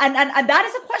 Like that, and that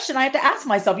is a question I had to ask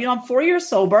myself. I'm 4 years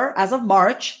sober as of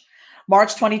March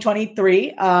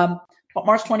 2023.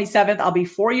 March 27th, I'll be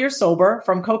 4 years sober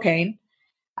from cocaine.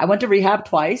 I went to rehab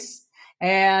twice.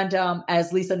 And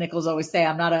as Lisa Nichols always say,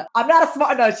 I'm not a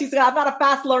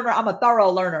fast learner. I'm a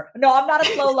thorough learner. No, I'm not a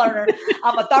slow learner.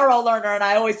 I'm a thorough learner. And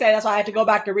I always say that's why I had to go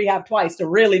back to rehab twice to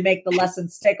really make the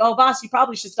lessons stick. Oh, Vas, you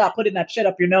probably should stop putting that shit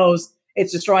up your nose.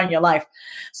 It's destroying your life.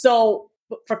 So,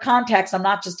 for context, I'm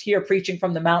not just here preaching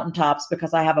from the mountaintops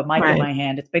because I have a mic in my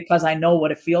hand. It's because I know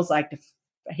what it feels like to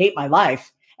hate my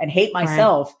life and hate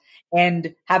myself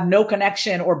and have no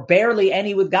connection or barely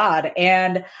any with God.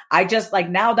 And I just, like,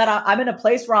 now that I'm in a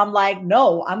place where I'm like,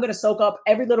 no, I'm going to soak up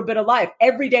every little bit of life.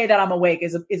 Every day that I'm awake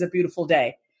is a beautiful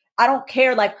day. I don't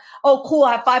care, like, oh, cool,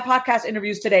 I have 5 podcast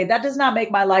interviews today. That does not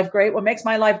make my life great. What makes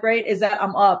my life great is that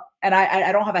I'm up and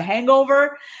I don't have a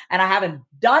hangover and I haven't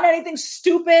done anything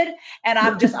stupid and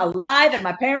I'm just alive and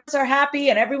my parents are happy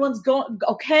and everyone's going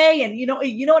okay. And you know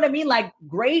what I mean? Like,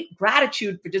 great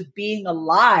gratitude for just being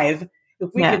alive. If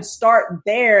we could start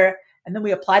there and then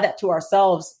we apply that to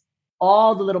ourselves,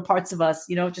 all the little parts of us,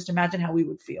 just imagine how we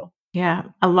would feel. Yeah,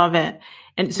 I love it.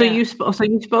 And so you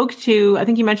spoke to, I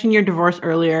think you mentioned your divorce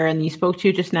earlier, and you spoke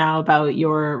to just now about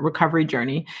your recovery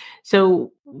journey.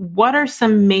 So what are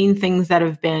some main things that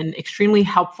have been extremely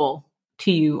helpful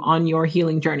to you on your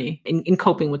healing journey in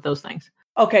coping with those things?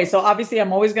 Okay, so obviously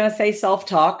I'm always going to say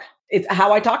self-talk. It's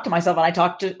how I talk to myself,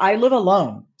 and I live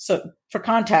alone. So for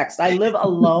context, I live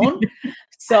alone.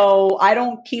 So I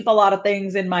don't keep a lot of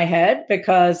things in my head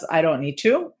because I don't need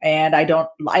to. And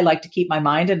I like to keep my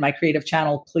mind and my creative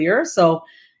channel clear. So,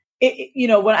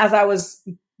 as I was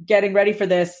getting ready for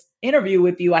this interview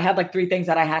with you, I had like 3 things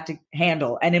that I had to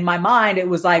handle. And in my mind, it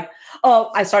was like, my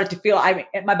body started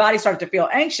to feel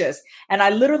anxious. And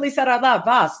I literally said out loud,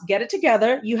 Vas, get it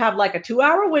together. You have like a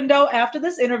 2-hour window after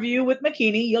this interview with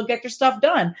McKinney. You'll get your stuff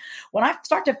done. When I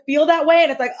start to feel that way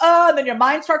and it's like, and then your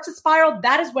mind starts to spiral,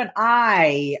 that is when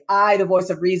I, the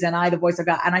voice of reason, I, the voice of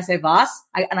God. And I say, Vas,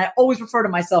 and I always refer to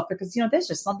myself because, there's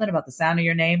just something about the sound of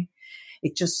your name.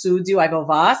 It just soothes you. I go,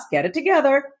 Vas, get it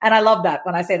together. And I love that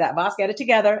when I say that, Vas, get it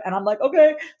together. And I'm like,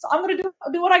 okay, so I'm going to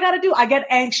do what I got to do. I get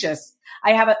anxious.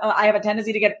 I have a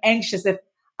tendency to get anxious if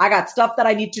I got stuff that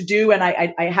I need to do and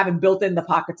I haven't built in the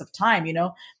pockets of time,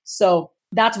 So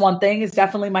that's one thing, is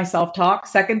definitely my self-talk.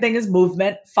 Second thing is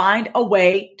movement. Find a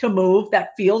way to move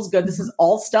that feels good. This is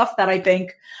all stuff that I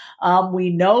think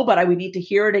we know, but we need to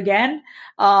hear it again.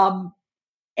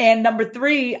 And number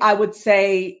 3, I would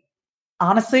say,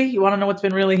 honestly, you want to know what's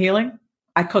been really healing?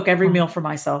 I cook every meal for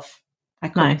myself. I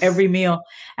cook every meal,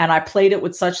 and I plate it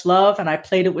with such love and I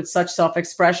plate it with such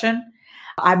self-expression.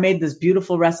 I made this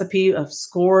beautiful recipe of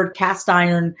scored cast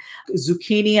iron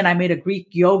zucchini, and I made a Greek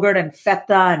yogurt and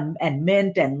feta and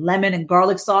mint and lemon and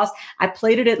garlic sauce. I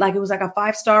plated it like it was like a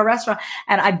 5-star restaurant.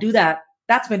 And I do that.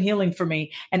 That's been healing for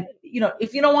me. And,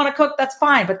 if you don't want to cook, that's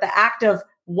fine. But the act of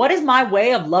what is my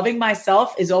way of loving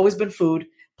myself has always been food.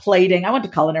 Plating. I went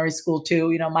to culinary school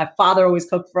too. My father always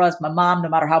cooked for us. My mom, no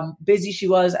matter how busy she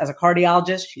was as a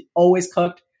cardiologist, she always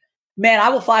cooked. Man, I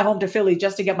will fly home to Philly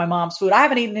just to get my mom's food. I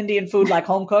haven't eaten Indian food like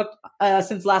home cooked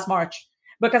since last March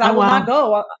because I will not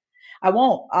go. I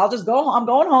won't. I'll just go. I'm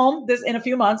going home in a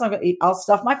few months. I'll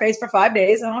stuff my face for 5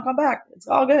 days and I'll come back. It's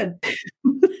all good.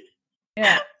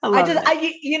 Yeah.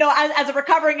 As a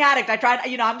recovering addict, I tried,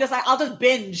 I'm just like, I'll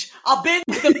binge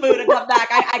the food and come back.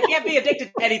 I can't be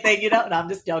addicted to anything, No, I'm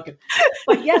just joking.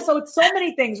 But yeah, so it's so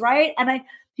many things, right? And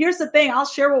here's the thing. I'll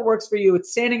share what works for you.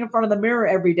 It's standing in front of the mirror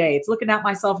every day. It's looking at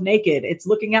myself naked. It's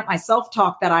looking at my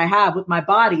self-talk that I have with my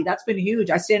body. That's been huge.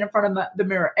 I stand in front of the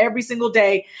mirror every single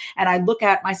day and I look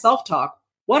at my self-talk.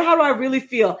 How do I really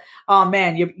feel? Oh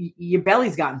man, your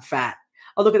belly's gotten fat.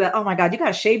 Oh, look at that. Oh my God, you got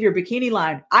to shave your bikini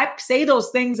line. I say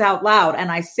those things out loud.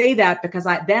 And I say that because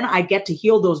then I get to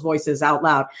heal those voices out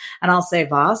loud. And I'll say,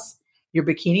 Vas, your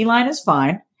bikini line is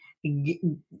fine.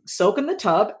 Soak in the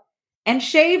tub and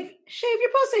shave your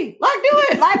pussy. Like, do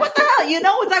it. Like, what the hell?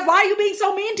 It's like, why are you being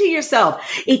so mean to yourself?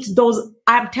 It's those,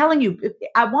 I'm telling you,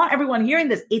 I want everyone hearing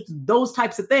this. It's those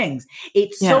types of things.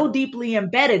 It's so deeply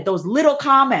embedded. Those little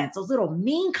comments, those little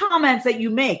mean comments that you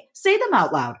make, say them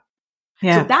out loud.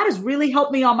 Yeah. So that has really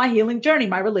helped me on my healing journey,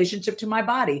 my relationship to my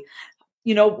body.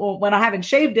 When I haven't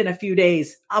shaved in a few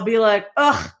days, I'll be like,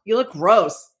 ugh, you look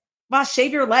gross. Well,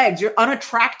 shave your legs. You're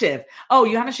unattractive. Oh,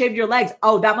 you haven't shaved your legs.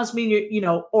 Oh, that must mean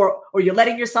or you're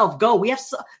letting yourself go. We have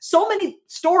so many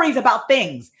stories about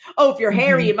things. Oh, if you're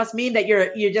hairy, it must mean that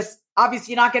you're just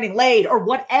obviously not getting laid or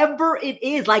whatever it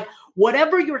is. Like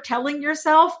whatever you're telling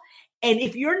yourself. And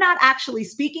if you're not actually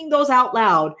speaking those out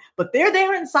loud, but they're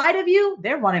there inside of you,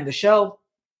 they're running the show.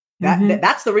 Those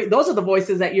are the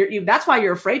voices that that's why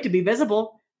you're afraid to be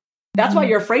visible. That's why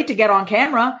you're afraid to get on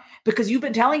camera, because you've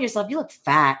been telling yourself, you look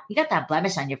fat. You got that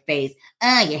blemish on your face.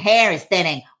 Your hair is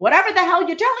thinning. Whatever the hell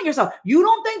you're telling yourself. You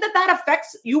don't think that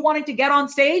affects you wanting to get on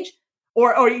stage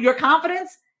or your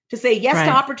confidence to say yes to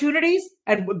opportunities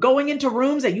and going into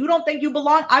rooms that you don't think you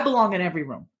belong? I belong in every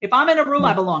room. If I'm in a room,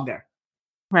 I belong there.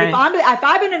 Right. If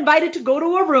I've been invited to go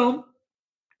to a room,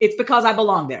 it's because I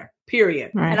belong there,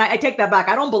 period. Right. And I take that back.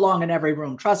 I don't belong in every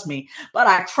room, trust me. But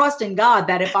I trust in God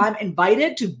that if I'm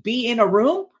invited to be in a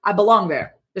room, I belong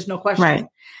there. There's no question.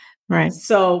 Right.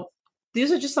 So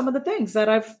these are just some of the things that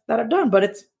I've done.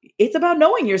 But it's about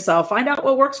knowing yourself. Find out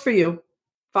what works for you.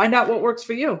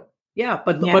 Yeah,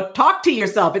 but talk to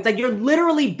yourself. It's like you're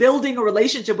literally building a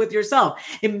relationship with yourself.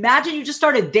 Imagine you just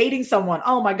started dating someone.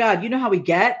 Oh my God, you know how we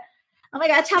get? Oh my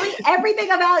God, tell me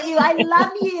everything about you. I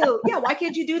love you. Yeah, why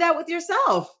can't you do that with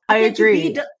yourself? I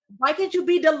agree. Why can't you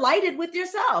be delighted with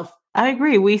yourself? I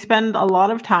agree. We spend a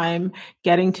lot of time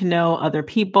getting to know other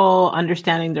people,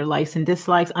 understanding their likes and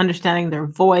dislikes, understanding their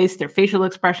voice, their facial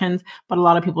expressions, but a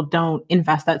lot of people don't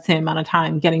invest that same amount of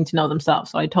time getting to know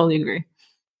themselves. So I totally agree.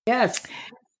 Yes.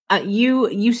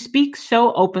 You speak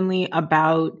so openly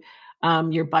about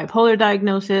your bipolar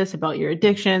diagnosis, about your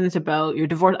addictions, about your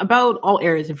divorce, about all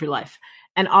areas of your life.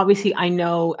 And obviously, I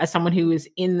know as someone who is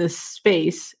in this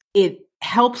space, it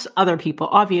helps other people,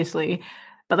 obviously.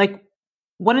 But like,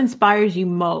 what inspires you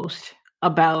most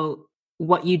about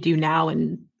what you do now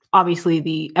and obviously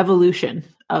the evolution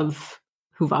of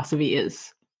who Vasavi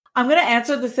is? I'm going to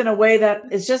answer this in a way that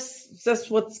is just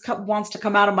what wants to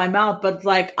come out of my mouth. But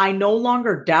like, I no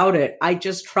longer doubt it. I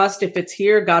just trust if it's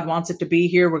here, God wants it to be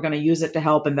here. We're going to use it to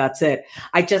help. And that's it.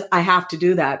 I have to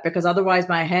do that because otherwise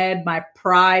my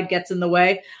pride gets in the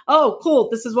way. Oh, cool.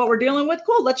 This is what we're dealing with.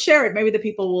 Cool. Let's share it. Maybe the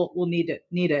people will need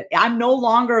it. I'm no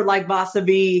longer like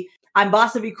Vasavi. I'm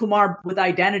Vasavi Kumar with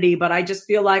identity, but I just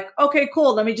feel like, okay,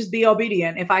 cool. Let me just be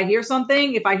obedient. If I hear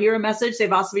something, if I hear a message, say,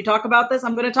 Vasavi, talk about this,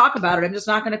 I'm going to talk about it. I'm just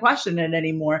not going to question it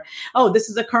anymore. Oh, this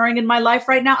is occurring in my life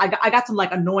right now. I got some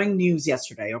like annoying news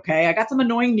yesterday. Okay. I got some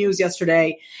annoying news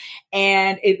yesterday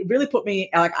and it really put me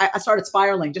like, I started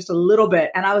spiraling just a little bit.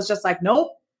 And I was just like,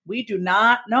 nope, we do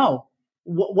not know.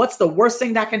 What's the worst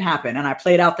thing that can happen? And I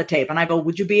played out the tape and I go,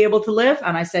 would you be able to live?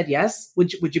 And I said, yes.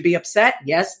 Would you be upset?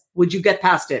 Yes. Would you get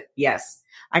past it? Yes.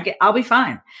 I'll be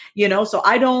fine. So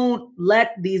I don't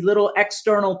let these little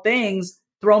external things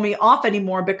throw me off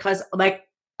anymore because like,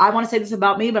 I want to say this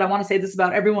about me, but I want to say this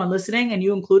about everyone listening and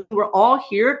you included. We're all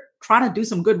here trying to do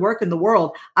some good work in the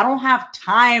world. I don't have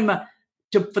time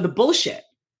for the bullshit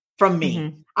from me.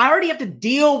 Mm-hmm. I already have to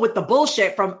deal with the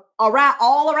bullshit from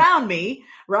all around me.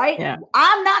 Right. Yeah.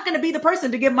 I'm not going to be the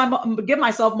person to give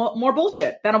myself more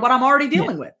bullshit than what I'm already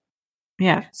dealing with.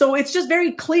 Yeah. So it's just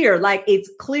very clear. Like it's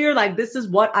clear, like this is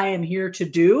what I am here to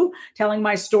do. Telling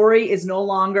my story is no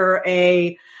longer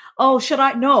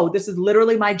no, this is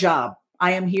literally my job.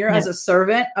 I am here as a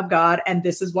servant of God, and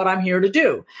this is what I'm here to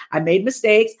do. I made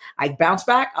mistakes. I bounced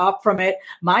back up from it.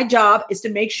 My job is to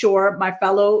make sure my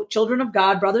fellow children of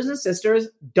God, brothers and sisters,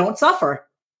 don't suffer.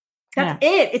 That's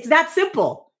it. It's that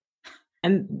simple.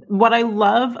 And what I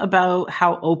love about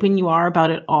how open you are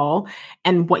about it all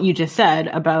and what you just said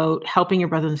about helping your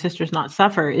brothers and sisters not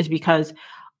suffer is because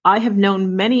I have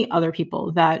known many other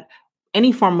people that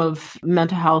any form of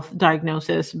mental health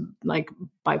diagnosis, like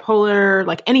bipolar,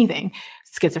 like anything,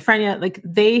 schizophrenia, like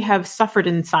they have suffered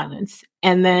in silence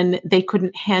and then they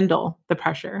couldn't handle the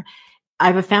pressure. I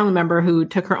have a family member who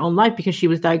took her own life because she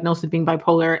was diagnosed with being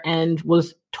bipolar and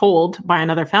was told by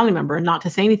another family member not to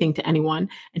say anything to anyone,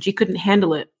 and she couldn't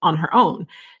handle it on her own.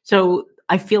 So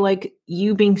I feel like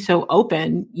you being so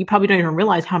open, you probably don't even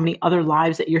realize how many other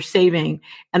lives that you're saving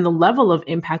and the level of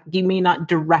impact. You may not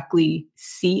directly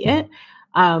see it.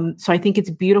 So I think it's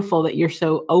beautiful that you're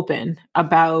so open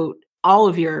about all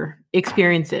of your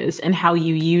experiences and how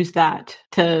you use that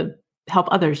to help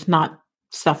others not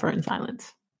suffer in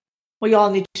silence. Well, you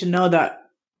all need to know that.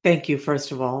 Thank you,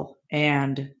 first of all.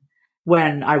 And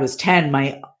when I was 10,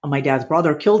 my dad's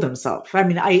brother killed himself. I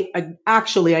mean,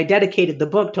 I dedicated the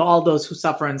book to all those who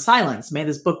suffer in silence. May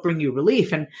this book bring you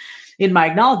relief. And in my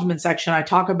acknowledgement section, I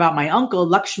talk about my uncle,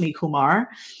 Lakshmi Kumar,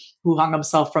 who hung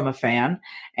himself from a fan.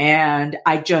 And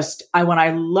when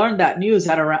I learned that news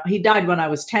he died when I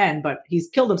was 10, but he's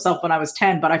killed himself when I was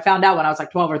 10. But I found out when I was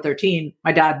like 12 or 13,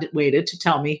 my dad waited to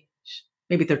tell me.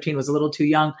 Maybe 13 was a little too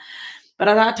young. But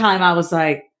at that time, I was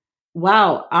like,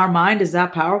 wow, our mind is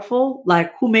that powerful?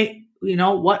 Like who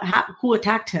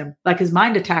attacked him? Like his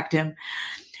mind attacked him.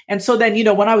 And so then,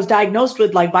 when I was diagnosed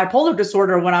with like bipolar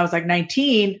disorder when I was like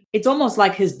 19, it's almost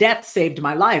like his death saved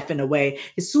my life in a way.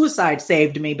 His suicide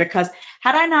saved me, because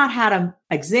had I not had an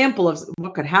example of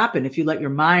what could happen if you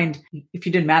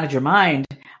didn't manage your mind,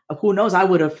 who knows, I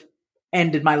would have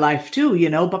ended my life too,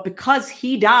 but because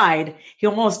he died,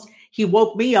 he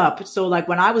woke me up. So like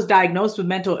when I was diagnosed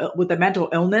with a mental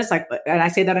illness, like, and I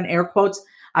say that in air quotes,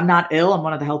 I'm not ill. I'm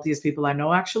one of the healthiest people I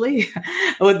know, actually,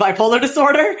 with bipolar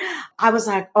disorder. I was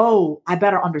like, oh, I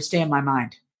better understand my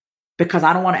mind because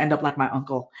I don't want to end up like my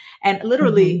uncle. And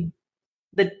literally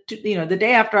the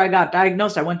day after I got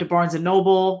diagnosed, I went to Barnes and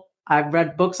Noble. I've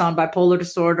read books on bipolar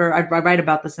disorder. I write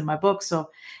about this in my book. So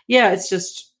yeah, it's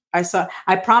just,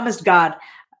 I promised God,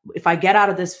 if I get out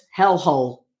of this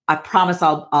hellhole, I promise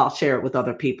I'll share it with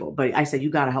other people. But I said, you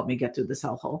got to help me get through this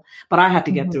hellhole. But I had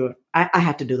to get through it. I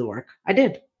had to do the work. I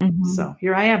did. So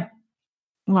here I am.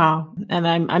 Wow. And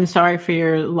I'm sorry for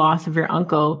your loss of your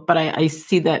uncle, but I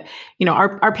see that,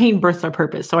 our pain births our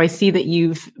purpose. So I see that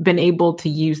you've been able to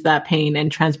use that pain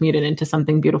and transmute it into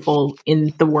something beautiful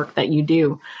in the work that you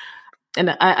do.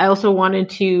 And I also wanted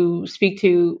to speak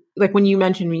to, like when you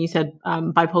said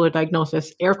bipolar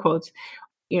diagnosis, air quotes,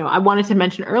 I wanted to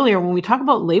mention earlier when we talk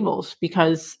about labels,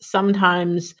 because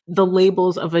sometimes the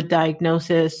labels of a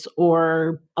diagnosis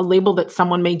or a label that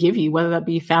someone may give you, whether that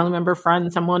be family member,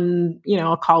 friend, someone,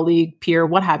 a colleague, peer,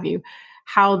 what have you,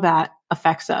 how that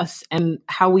affects us and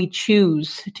how we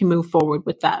choose to move forward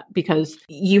with that. Because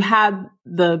you had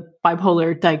the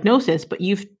bipolar diagnosis, but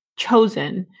you've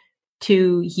chosen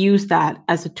to use that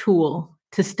as a tool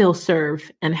to still serve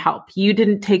and help. You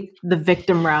didn't take the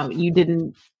victim route. You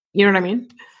know what I mean?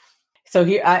 So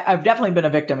here, I've definitely been a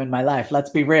victim in my life. Let's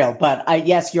be real. But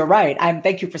yes, you're right.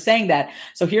 Thank you for saying that.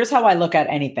 So here's how I look at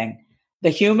anything. The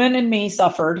human in me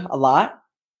suffered a lot.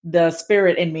 The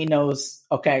spirit in me knows,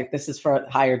 okay, this is for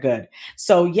higher good.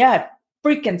 So yeah,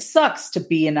 freaking sucks to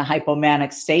be in a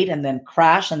hypomanic state and then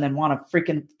crash and then want to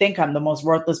freaking think I'm the most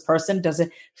worthless person. Does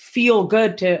it feel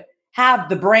good to have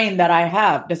the brain that I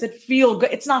have? Does it feel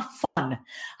good? It's not fun.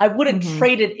 I wouldn't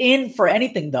trade it in for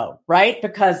anything though, right?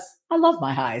 Because I love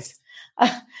my highs.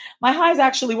 My highs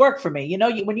actually work for me.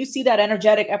 When you see that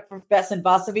energetic, effervescent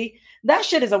Vasavi, that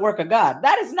shit is a work of God.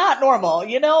 That is not normal.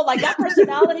 Like that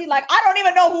personality, like I don't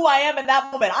even know who I am in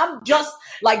that moment. I'm just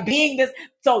like being this.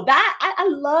 So that I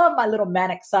love my little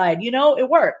manic side. It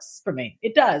works for me.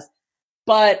 It does.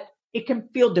 But it can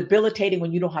feel debilitating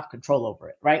when you don't have control over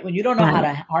it, right? When you don't know how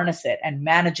to harness it and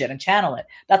manage it and channel it.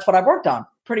 That's what I've worked on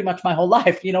pretty much my whole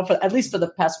life, for at least for the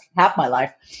past half my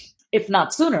life, if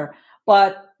not sooner.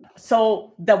 But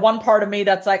so the one part of me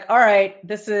that's like, all right,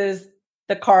 this is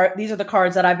the card. These are the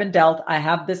cards that I've been dealt. I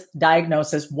have this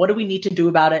diagnosis. What do we need to do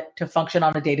about it to function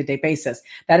on a day-to-day basis?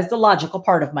 That is the logical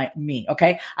part of me.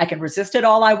 Okay. I can resist it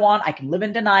all I want. I can live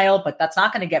in denial, but that's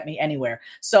not going to get me anywhere.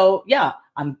 So yeah,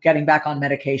 I'm getting back on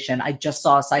medication. I just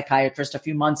saw a psychiatrist a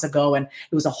few months ago, and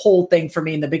it was a whole thing for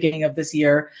me in the beginning of this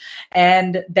year.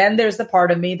 And then there's the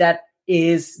part of me that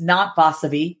is not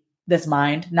Vasavi, this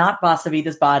mind, not Vasavi,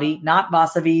 this body, not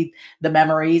Vasavi, the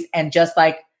memories, and just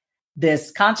like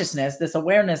this consciousness, this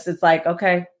awareness. It's like,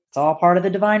 okay, it's all part of the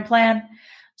divine plan.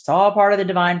 It's all part of the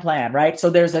divine plan, right? So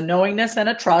there's a knowingness and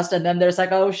a trust. And then there's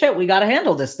like, oh shit, we got to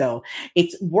handle this though.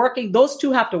 It's working. Those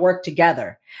two have to work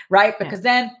together, right? Because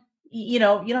then, you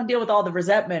don't deal with all the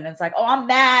resentment. It's like, oh, I'm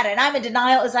mad and I'm in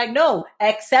denial. It's like, no,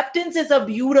 acceptance is a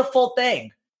beautiful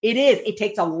thing. It is. It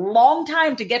takes a long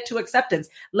time to get to acceptance.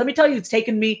 Let me tell you, it's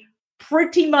taken me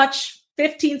pretty much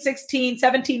 15, 16,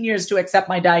 17 years to accept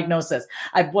my diagnosis.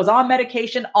 I was on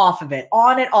medication, off of it,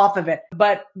 on it, off of it.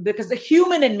 But because the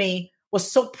human in me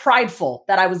was so prideful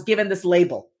that I was given this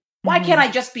label. Why can't I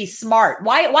just be smart?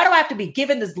 Why do I have to be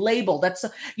given this label? That's,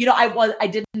 I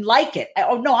didn't like it.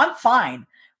 No, I'm fine.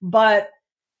 But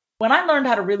when I learned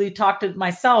how to really talk to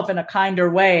myself in a kinder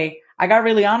way, I got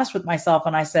really honest with myself.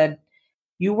 And I said,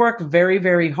 you work very,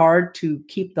 very hard to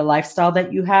keep the lifestyle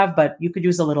that you have, but you could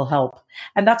use a little help.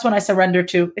 And that's when I surrendered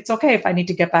to, it's okay if I need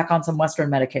to get back on some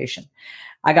Western medication.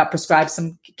 I got prescribed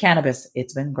some cannabis.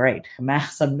 It's been great.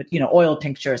 Some, oil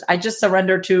tinctures. I just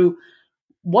surrendered to,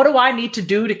 what do I need to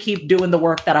do to keep doing the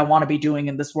work that I want to be doing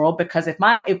in this world? Because if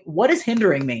what is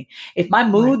hindering me, if my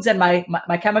moods and my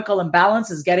chemical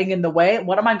imbalance is getting in the way,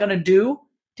 what am I going to do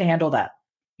to handle that?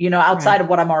 Outside of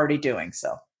what I'm already doing.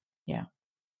 So, yeah.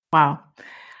 Wow.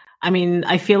 I mean,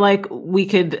 I feel like we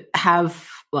could have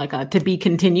like a to be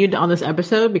continued on this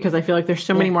episode, because I feel like there's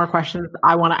so many more questions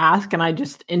I want to ask, and I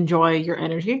just enjoy your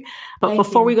energy. But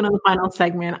before we go to the final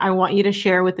segment, I want you to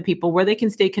share with the people where they can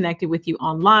stay connected with you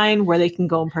online, where they can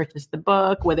go and purchase the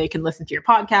book, where they can listen to your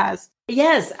podcast.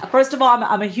 Yes. First of all,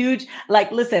 I'm a huge,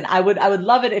 listen, I would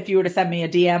love it if you were to send me a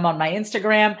DM on my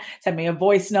Instagram, send me a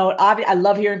voice note. I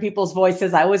love hearing people's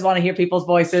voices. I always want to hear people's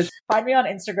voices. Find me on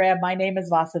Instagram. My name is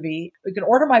Vasavi. You can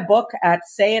order my book at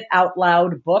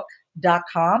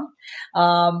sayitoutloudbook.com.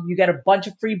 You get a bunch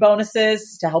of free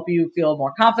bonuses to help you feel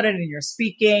more confident in your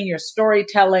speaking, your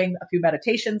storytelling, a few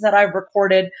meditations that I've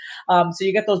recorded. So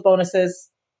you get those bonuses.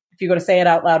 If you go to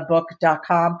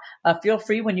sayitoutloudbook.com, feel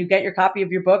free when you get your copy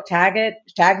of your book, tag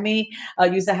me,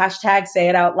 use the hashtag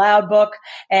sayitoutloudbook,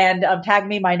 and tag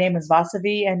me. My name is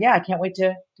Vasavi. And I can't wait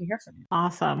to hear from you.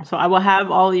 Awesome. So I will have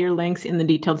all your links in the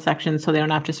detailed section so they don't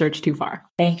have to search too far.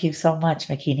 Thank you so much,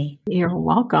 Makini. You're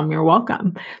welcome. You're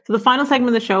welcome. So the final segment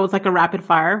of the show is like a rapid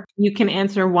fire. You can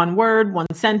answer one word, one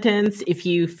sentence. If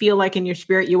you feel like in your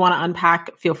spirit you want to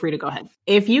unpack, feel free to go ahead.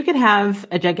 If you could have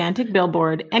a gigantic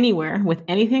billboard anywhere with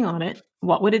anything on it,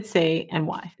 what would it say and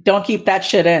why? Don't keep that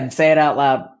shit in. Say it out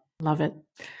loud. Love it.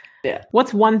 Yeah.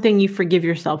 What's one thing you forgive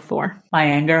yourself for? My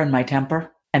anger and my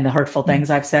temper and the hurtful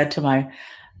things I've said to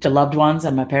loved ones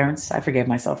and my parents. I forgave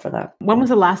myself for that. When was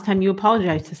the last time you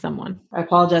apologized to someone? I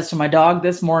apologized to my dog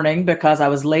this morning because I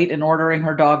was late in ordering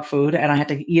her dog food and I had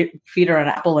to feed her an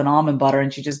apple and almond butter.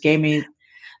 And she just gave me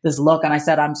this look. And I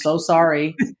said, I'm so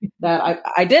sorry that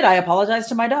I did. I apologized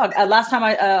to my dog. Last time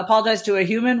I apologized to a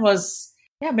human was,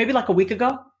 maybe like a week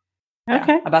ago.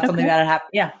 Okay. About something that had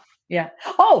happened. Yeah.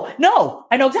 Oh, no,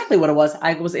 I know exactly what it was.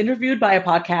 I was interviewed by a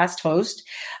podcast host.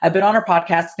 I've been on her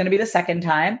podcast. It's going to be the second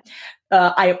time.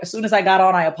 As soon as I got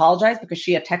on, I apologized because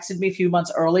she had texted me a few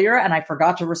months earlier and I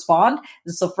forgot to respond.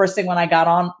 And so first thing when I got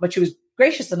on, but she was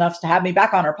gracious enough to have me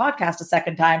back on her podcast a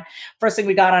second time. First thing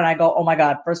we got on, I go, oh my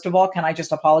God, first of all, can I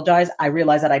just apologize? I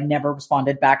realized that I never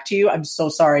responded back to you. I'm so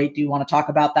sorry. Do you want to talk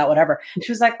about that? Whatever. And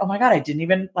she was like, oh my God, I didn't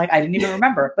even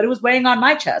remember, but it was weighing on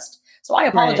my chest. So I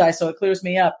apologize. Right. So it clears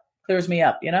me up, Love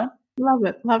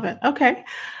it. Love it. Okay.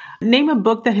 Name a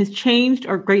book that has changed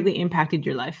or greatly impacted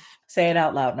your life. Say it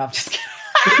out loud. No, I'm just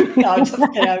kidding. No, I'm just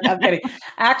kidding. I'm kidding.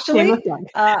 Actually,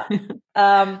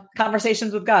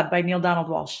 Conversations with God by Neil Donald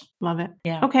Walsh. Love it.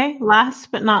 Yeah. Okay.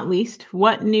 Last but not least,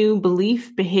 what new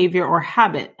belief, behavior, or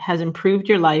habit has improved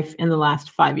your life in the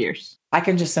last 5 years? I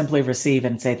can just simply receive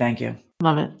and say thank you.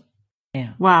 Love it.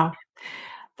 Yeah. Wow.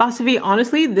 Vasavi,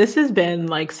 honestly, this has been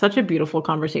like such a beautiful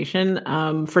conversation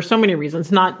for so many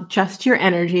reasons, not just your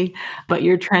energy, but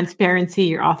your transparency,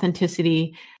 your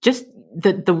authenticity, just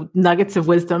the nuggets of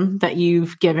wisdom that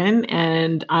you've given.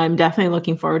 And I'm definitely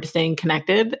looking forward to staying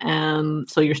connected.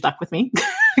 So you're stuck with me.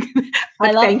 I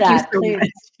love that. You so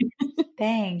much.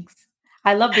 Thanks.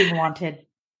 I love being wanted.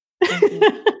 Thank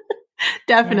you.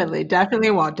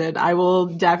 Definitely wanted. I will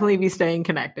definitely be staying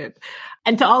connected.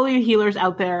 And to all of you healers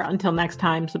out there, until next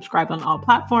time, subscribe on all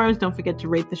platforms. Don't forget to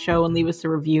rate the show and leave us a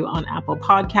review on Apple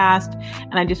Podcast.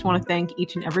 And I just want to thank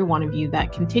each and every one of you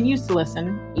that continues to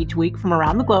listen each week from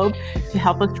around the globe to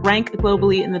help us rank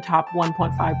globally in the top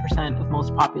 1.5% of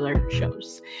most popular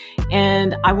shows.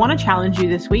 And I want to challenge you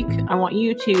this week. I want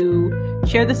you to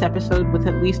share this episode with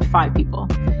at least 5 people.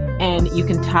 And you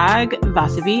can tag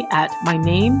Vasavi at my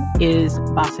name is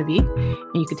Vasavi.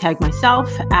 And you can tag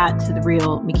myself at the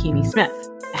real Makini Smith.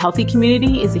 A healthy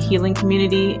community is a healing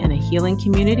community, and a healing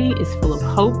community is full of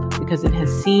hope because it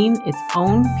has seen its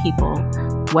own people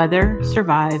weather,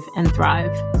 survive, and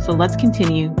thrive. So let's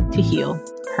continue to heal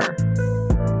her.